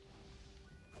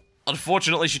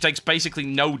 Unfortunately, she takes basically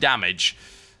no damage.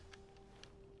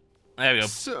 There we go.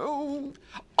 So...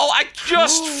 Oh, I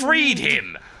just freed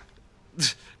him!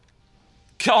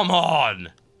 Come on!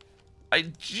 I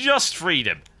just freed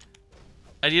him.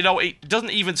 And you know, he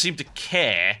doesn't even seem to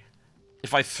care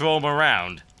if I throw him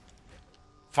around.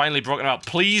 Finally broken out.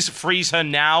 Please freeze her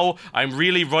now. I'm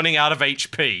really running out of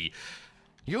HP.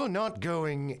 You're not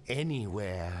going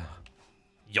anywhere.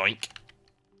 Yoink.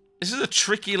 This is a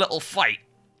tricky little fight.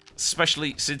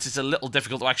 Especially since it's a little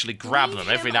difficult to actually grab them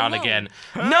every now and again.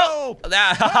 No!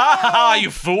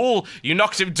 You fool! You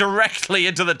knocked him directly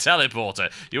into the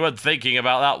teleporter. You weren't thinking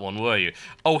about that one, were you?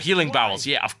 Oh, healing barrels.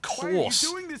 Yeah, of course. Why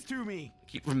are you doing this to me?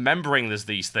 Keep remembering there's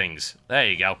these things. There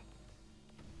you go.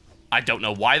 I don't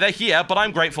know why they're here, but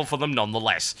I'm grateful for them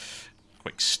nonetheless.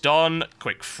 Quick stun,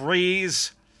 quick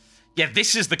freeze. Yeah,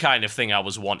 this is the kind of thing I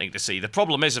was wanting to see. The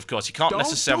problem is, of course, you can't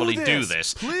necessarily do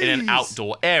this in an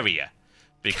outdoor area.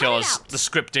 Because the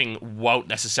scripting won't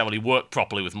necessarily work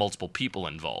properly with multiple people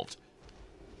involved.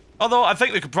 Although, I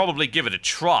think we could probably give it a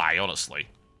try, honestly.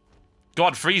 Go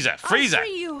on, Freezer! Freezer! I'll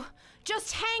free you.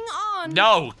 Just hang on!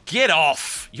 No! Get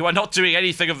off! You are not doing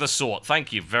anything of the sort.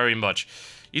 Thank you very much.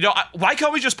 You know, why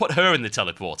can't we just put her in the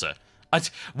teleporter?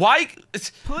 Why?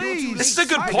 Please! This is a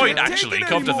good point, actually,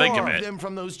 come to think of it. Them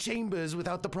from those chambers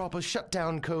without the proper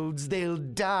shutdown codes, they'll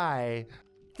die.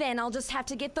 Then I'll just have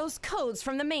to get those codes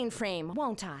from the mainframe,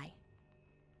 won't I?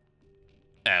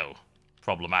 Oh,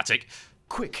 problematic.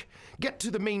 Quick, get to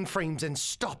the mainframes and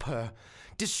stop her.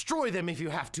 Destroy them if you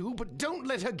have to, but don't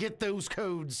let her get those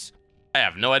codes. I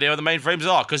have no idea where the mainframes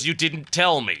are, because you didn't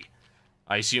tell me.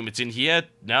 I assume it's in here?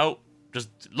 No, just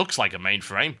looks like a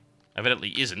mainframe. Evidently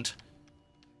isn't.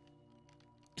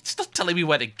 It's not telling me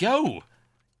where to go.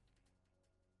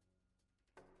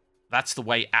 That's the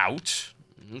way out.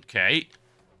 Okay.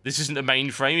 This isn't a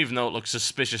mainframe, even though it looks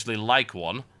suspiciously like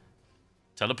one.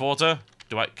 Teleporter?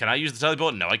 Can I use the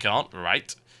teleporter? No, I can't.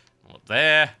 Right. Up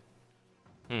there.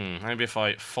 Maybe if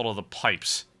I follow the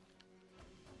pipes.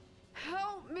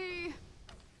 Help me.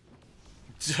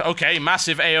 Okay,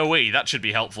 massive AoE. That should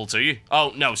be helpful to you.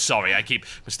 Oh, no, sorry. I keep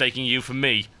mistaking you for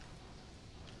me.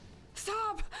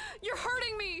 Stop! You're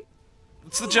hurting me!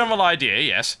 It's the general idea,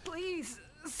 yes. Please,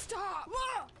 stop!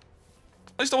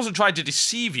 At least I wasn't trying to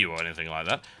deceive you or anything like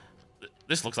that.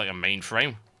 This looks like a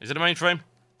mainframe. Is it a mainframe?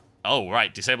 Oh,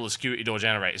 right. Disable the security door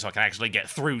generator so I can actually get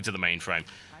through to the mainframe.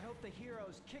 I hope the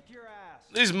heroes kick your ass.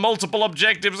 These multiple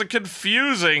objectives are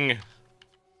confusing.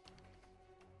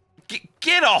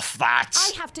 Get off that!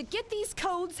 I have to get these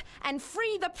codes and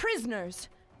free the prisoners.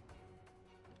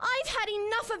 I've had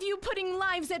enough of you putting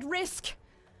lives at risk.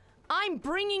 I'm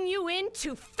bringing you in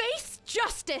to face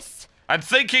justice. I'm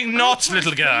thinking not,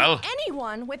 little girl.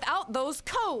 Anyone without those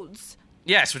codes.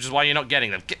 Yes, which is why you're not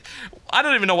getting them. I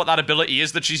don't even know what that ability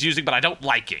is that she's using, but I don't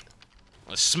like it.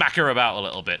 I'll smack her about a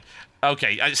little bit.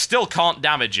 Okay, I still can't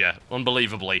damage her,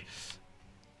 unbelievably.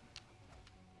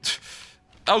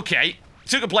 Okay,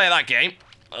 took a play of that game.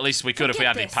 At least we could if we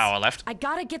had any power left. I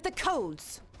gotta get the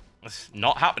codes.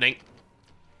 Not happening.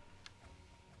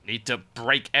 Need to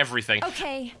break everything.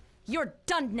 Okay, you're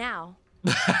done now.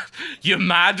 You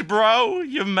mad, bro?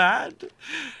 You mad?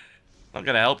 Not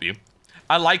gonna help you.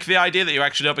 I like the idea that you're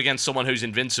actually up against someone who's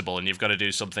invincible and you've got to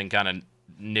do something kind of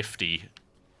nifty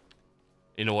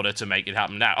in order to make it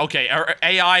happen. Now, okay, our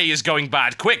AI is going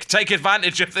bad. Quick, take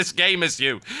advantage of this game as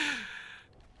you.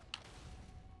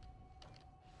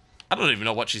 I don't even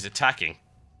know what she's attacking.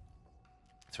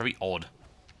 It's very odd.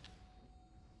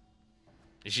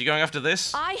 Is she going after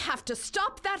this? I have to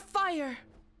stop that fire.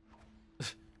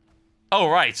 Oh,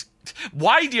 right.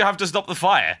 Why do you have to stop the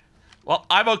fire? Well,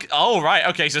 I'm okay. Oh, right.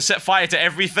 Okay, so set fire to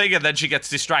everything and then she gets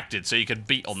distracted so you can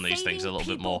beat on these things a little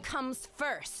bit more. Comes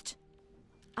first.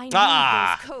 I need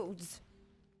those codes.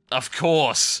 Of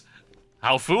course.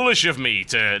 How foolish of me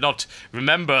to not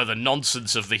remember the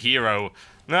nonsense of the hero.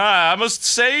 I must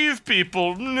save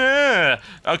people. Nah.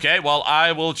 Okay, well,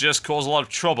 I will just cause a lot of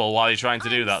trouble while you're trying to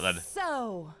do that then.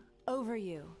 So, over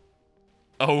you.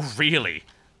 Oh, really?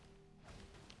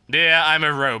 Yeah, I'm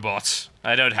a robot.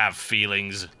 I don't have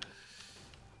feelings.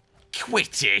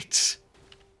 Quit it.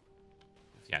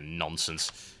 Yeah,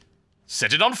 nonsense.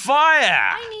 Set it on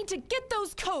fire! I need to get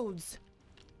those codes.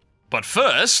 But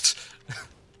first,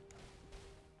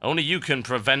 only you can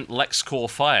prevent LexCorp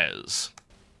fires.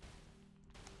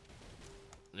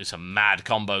 There's some mad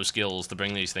combo skills to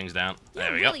bring these things down.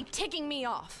 There we go. You're really ticking me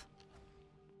off.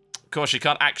 Of course, she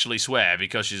can't actually swear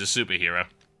because she's a superhero.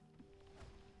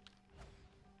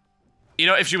 You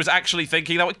know, if she was actually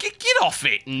thinking that, get off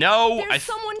it! No! There's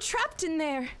someone trapped in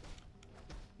there.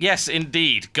 Yes,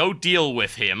 indeed. Go deal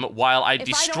with him while I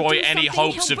destroy any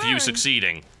hopes of you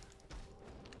succeeding.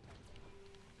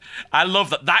 I love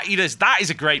that. That is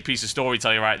a great piece of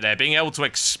storytelling right there. Being able to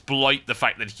exploit the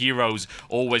fact that heroes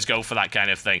always go for that kind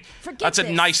of thing. That's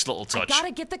a nice little touch. I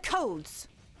gotta get the codes.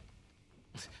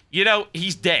 You know,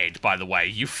 he's dead, by the way.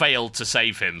 You failed to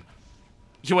save him.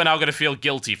 You are now going to feel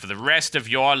guilty for the rest of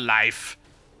your life.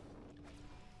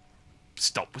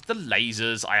 Stop with the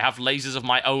lasers. I have lasers of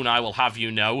my own, I will have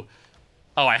you know.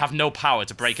 Oh, I have no power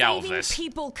to break out of this. Saving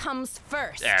people comes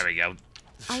first. There we go.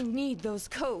 I need those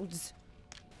codes.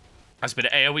 That's been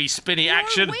AoE spinny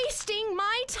action. You're wasting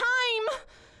my time.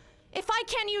 If I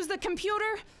can't use the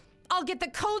computer, I'll get the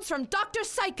codes from Dr.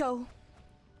 Psycho.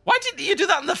 Why didn't you do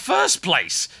that in the first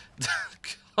place?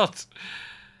 God.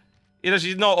 You know,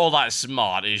 she's not all that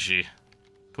smart, is she?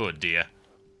 Poor dear.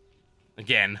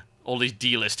 Again, all these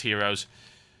D-list heroes.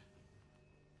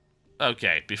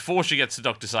 Okay, before she gets to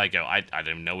Dr. Psycho, I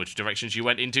don't know which direction she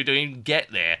went into to even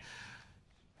get there.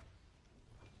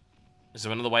 Is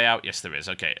there another way out? Yes, there is.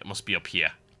 Okay, it must be up here.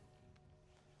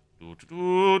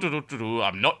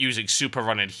 I'm not using super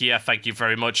run in here, thank you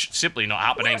very much. Simply not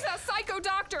happening. Where's that psycho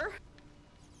doctor?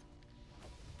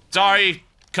 Sorry,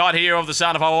 can't hear over the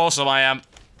sound of how awesome I am.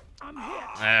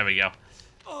 There we go.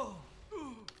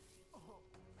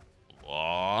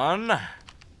 One.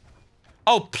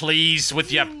 Oh, please,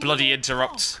 with your bloody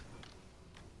interrupts.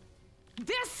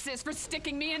 This is for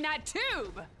sticking me in that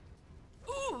tube.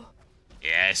 Ooh.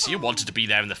 Yes, you wanted to be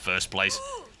there in the first place.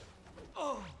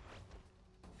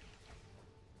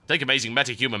 Take amazing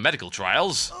metahuman medical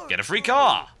trials, get a free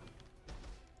car.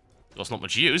 Well, it's not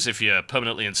much use if you're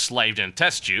permanently enslaved in a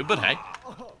test tube, but hey.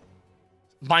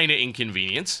 Minor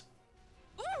inconvenience.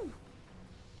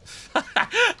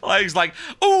 Leg's like,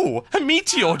 ooh, a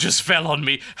meteor just fell on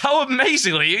me. How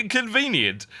amazingly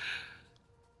inconvenient.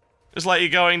 It's like you're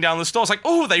going down the store. It's like,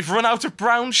 oh, they've run out of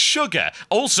brown sugar.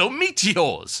 Also,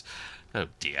 meteors. Oh,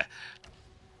 dear.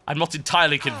 I'm not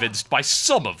entirely convinced by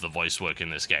some of the voice work in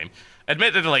this game.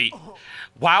 Admittedly,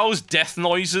 WoW's death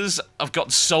noises have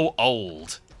gotten so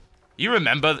old. You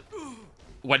remember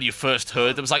when you first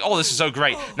heard them? It's like, oh, this is so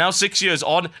great. Now, 6 years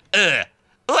on, you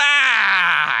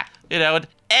know,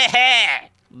 and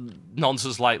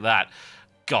nonsense like that.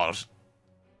 God.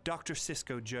 Dr.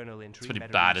 Cisco journal entry. It's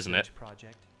pretty bad, isn't it?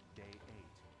 Project, day 8.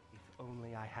 If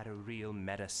only I had a real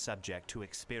meta subject to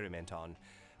experiment on.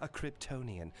 A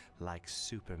Kryptonian like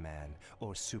Superman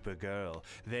or Supergirl.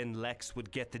 Then Lex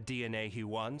would get the DNA he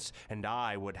wants, and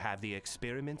I would have the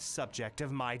experiment subject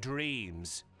of my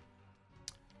dreams.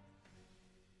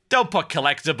 Don't put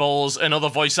collectibles and other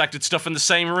voice-acted stuff in the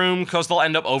same room, because they'll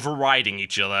end up overriding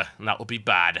each other, and that will be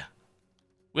bad.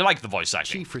 We like the voice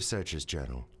acting. Chief Researcher's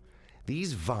Journal.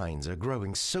 These vines are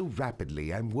growing so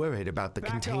rapidly, I'm worried about the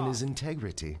container's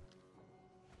integrity.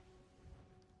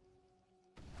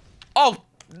 Oh!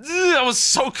 I was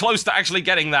so close to actually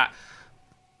getting that.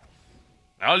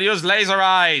 I'll use laser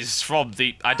eyes from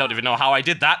the... I don't even know how I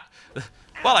did that.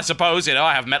 Well, I suppose, you know,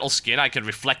 I have metal skin. I can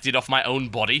reflect it off my own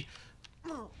body.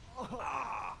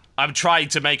 I'm trying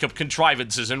to make up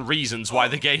contrivances and reasons why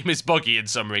the game is buggy in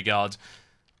some regards.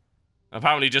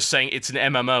 Apparently just saying it's an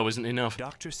MMO isn't enough.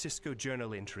 Dr. Cisco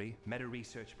journal entry, meta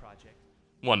research project.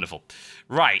 Wonderful.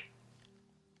 Right.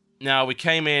 Now, we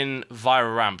came in via a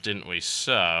ramp, didn't we?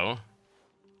 So...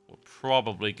 we're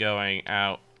probably going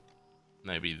out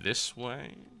maybe this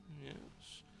way. Yes.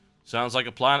 Sounds like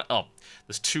a plan. Oh,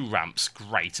 there's two ramps.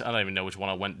 Great. I don't even know which one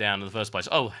I went down in the first place.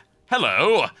 Oh,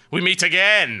 hello. We meet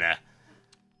again.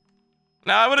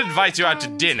 Now, I would invite you out to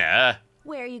dinner.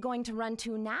 Where are you going to run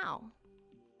to now?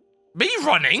 Me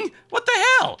running? What the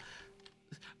hell?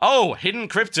 Oh, hidden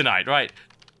kryptonite, right.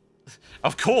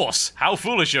 Of course. How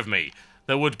foolish of me.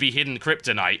 There would be hidden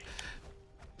kryptonite.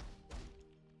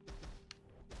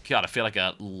 God, I feel like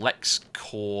a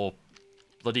LexCorp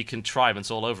bloody contrivance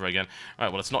all over again.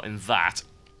 Alright, well, it's not in that.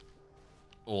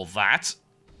 Or that.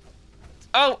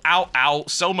 Oh, ow, ow.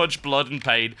 So much blood and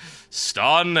pain.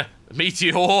 Stun.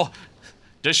 Meteor.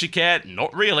 Does she care?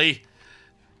 Not really.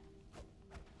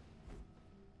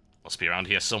 Must be around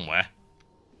here somewhere.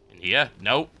 In here?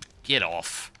 Nope. Get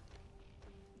off.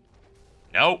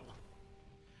 Nope.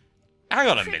 Hang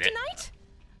on a minute.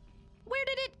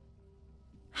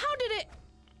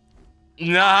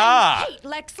 Nah. I hate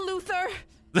Lex Luthor.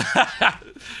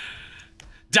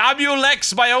 Damn you,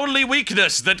 Lex, my only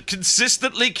weakness that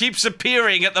consistently keeps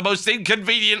appearing at the most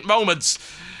inconvenient moments.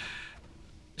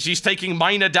 She's taking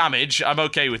minor damage. I'm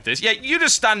okay with this. Yeah, you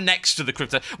just stand next to the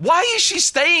Krypton. Why is she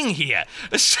staying here?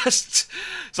 It's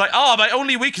like, oh, my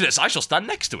only weakness. I shall stand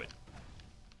next to it.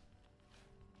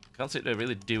 Can't seem to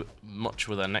really do much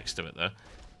with her next to it, though.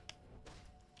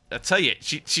 I tell you,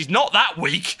 she's not that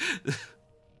weak. There's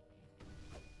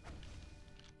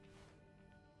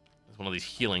one of these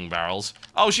healing barrels.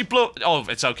 Oh, she blew... Oh,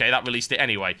 it's okay. That released it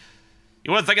anyway.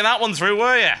 You weren't thinking that one through,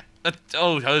 were you?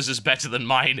 Oh, hers is better than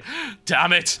mine.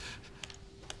 Damn it.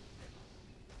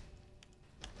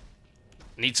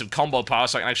 Need some combo power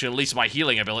so I can actually release my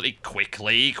healing ability.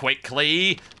 Quickly,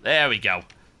 quickly. There we go.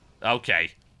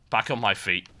 Okay. Back on my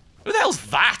feet. Who the hell's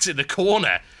that in the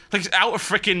corner? Like, out of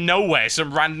freaking nowhere.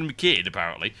 Some random kid,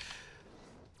 apparently.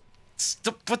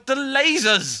 Stop with the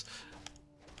lasers!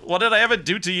 What did I ever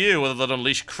do to you other than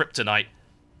unleash kryptonite?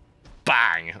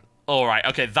 Bang. Alright,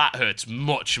 okay, that hurts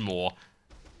much more.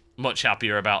 Much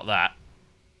happier about that.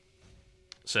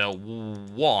 So,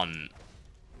 1,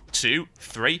 2,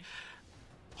 3.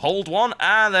 Hold one,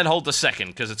 and then hold the second,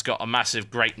 because it's got a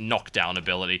massive, great knockdown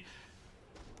ability.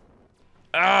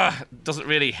 Doesn't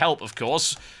really help, of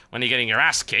course, when you're getting your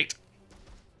ass kicked.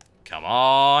 Come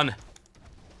on.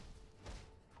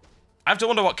 I have to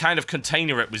wonder what kind of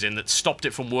container it was in that stopped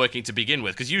it from working to begin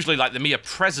with, because usually, like, the mere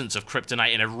presence of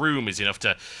kryptonite in a room is enough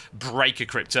to break a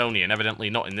Kryptonian. Evidently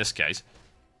not in this case.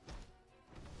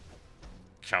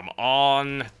 Come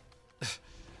on.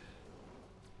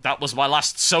 That was my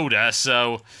last soda,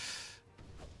 so...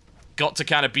 Got to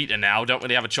kind of beat her now. Don't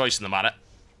really have a choice in the matter.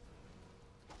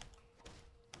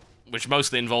 Which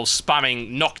mostly involves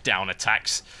spamming knockdown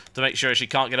attacks to make sure she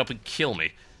can't get up and kill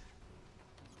me.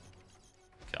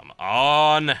 Come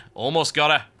on. Almost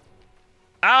got her.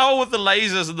 Ow, with the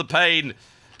lasers and the pain.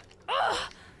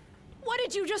 What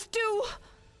did you just do?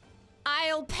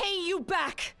 I'll pay you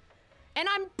back. And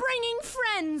I'm bringing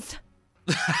friends.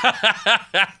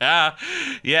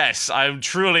 Yes, I'm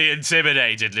truly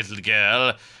intimidated, little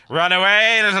girl. Run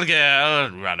away, little girl.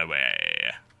 Run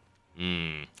away.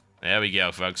 There we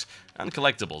go, folks. And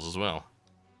collectibles as well.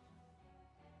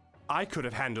 I could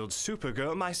have handled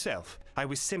Supergirl myself. I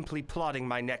was simply plotting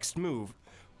my next move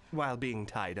while being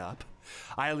tied up.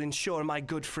 I'll ensure my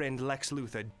good friend Lex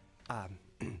Luthor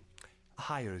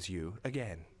hires you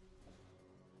again.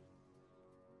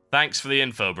 Thanks for the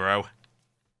info, bro.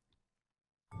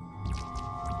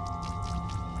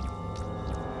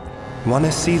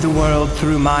 Wanna see the world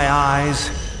through my eyes?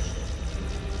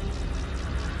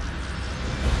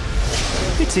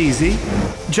 It's easy.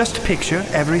 Just picture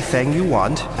everything you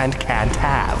want and can't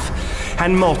have,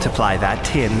 and multiply that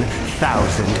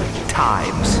 10,000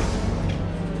 times.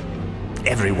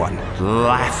 Everyone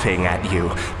laughing at you,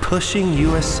 pushing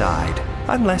you aside,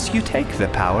 unless you take the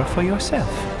power for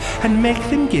yourself, and make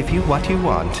them give you what you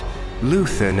want.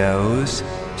 Luthor knows.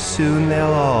 Soon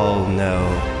they'll all know.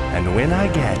 And when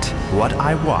I get what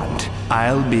I want,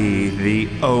 I'll be the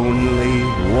only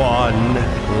one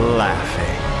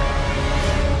laughing.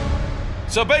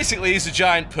 So basically, he's a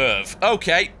giant perv.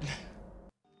 Okay.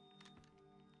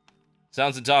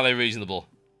 Sounds entirely reasonable.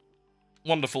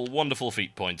 Wonderful, wonderful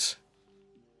feat points.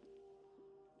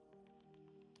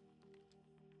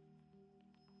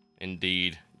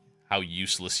 Indeed. How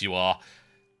useless you are.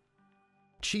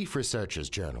 Chief Researcher's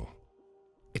Journal.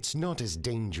 It's not as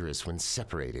dangerous when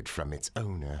separated from its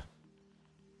owner.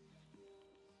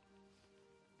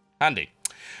 Handy.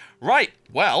 Right,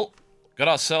 well, got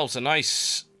ourselves a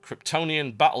nice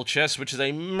Kryptonian battle chest, which is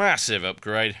a massive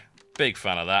upgrade. Big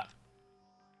fan of that.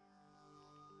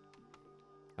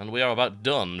 And we are about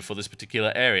done for this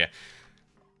particular area.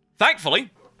 Thankfully,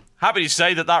 happy to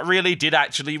say that that really did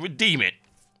actually redeem it.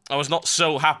 I was not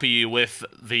so happy with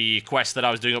the quest that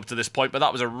I was doing up to this point, but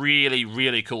that was a really,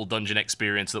 really cool dungeon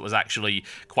experience that was actually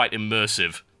quite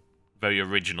immersive. Very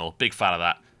original. Big fan of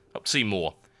that. Hope to see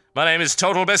more. My name is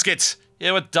Totalbiscuit,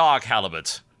 here with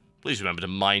DarkHalibut. Please remember to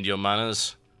mind your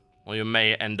manners, or you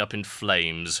may end up in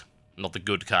flames. Not the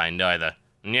good kind, either.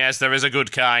 And yes, there is a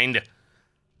good kind.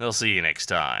 I'll see you next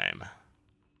time.